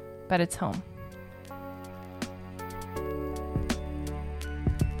much, but it's home.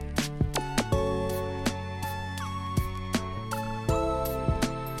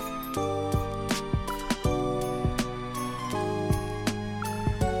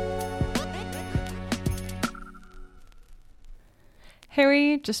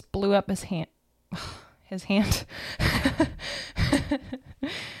 Harry just blew up his hand. His hand.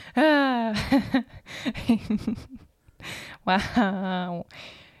 Wow.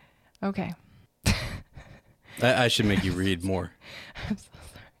 Okay. I should make you read more. I'm so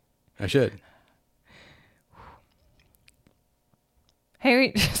sorry. I should.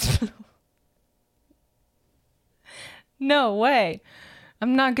 Harry just blew. No way.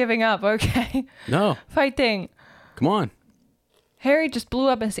 I'm not giving up, okay? No. Fighting. Come on. Harry just blew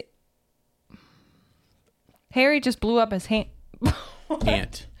up his hand.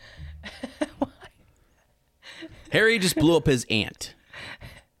 Ant. Harry just blew up his ant.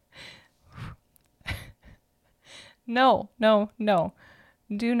 No.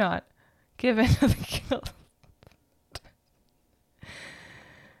 Do not give in to the guilt.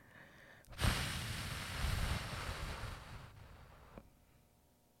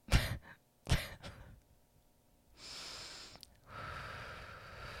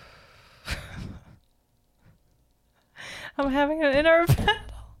 I'm having an inner battle.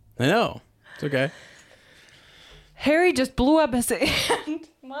 I know. It's okay. Harry just blew up his ant.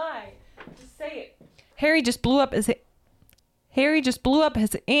 Why? Just say it. Harry just blew up his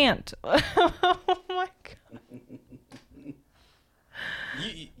ant. Oh my god.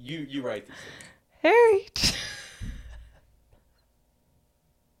 You write these things.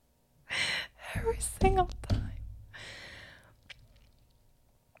 Every single time.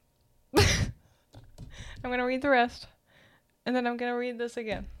 I'm going to read the rest. And then I'm going to read this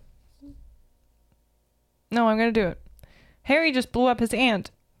again. No, I'm going to do it. Harry just blew up his ant.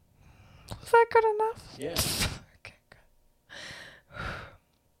 Was that good enough? Yeah. Okay,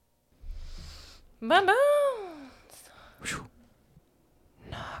 good. Bye-bye.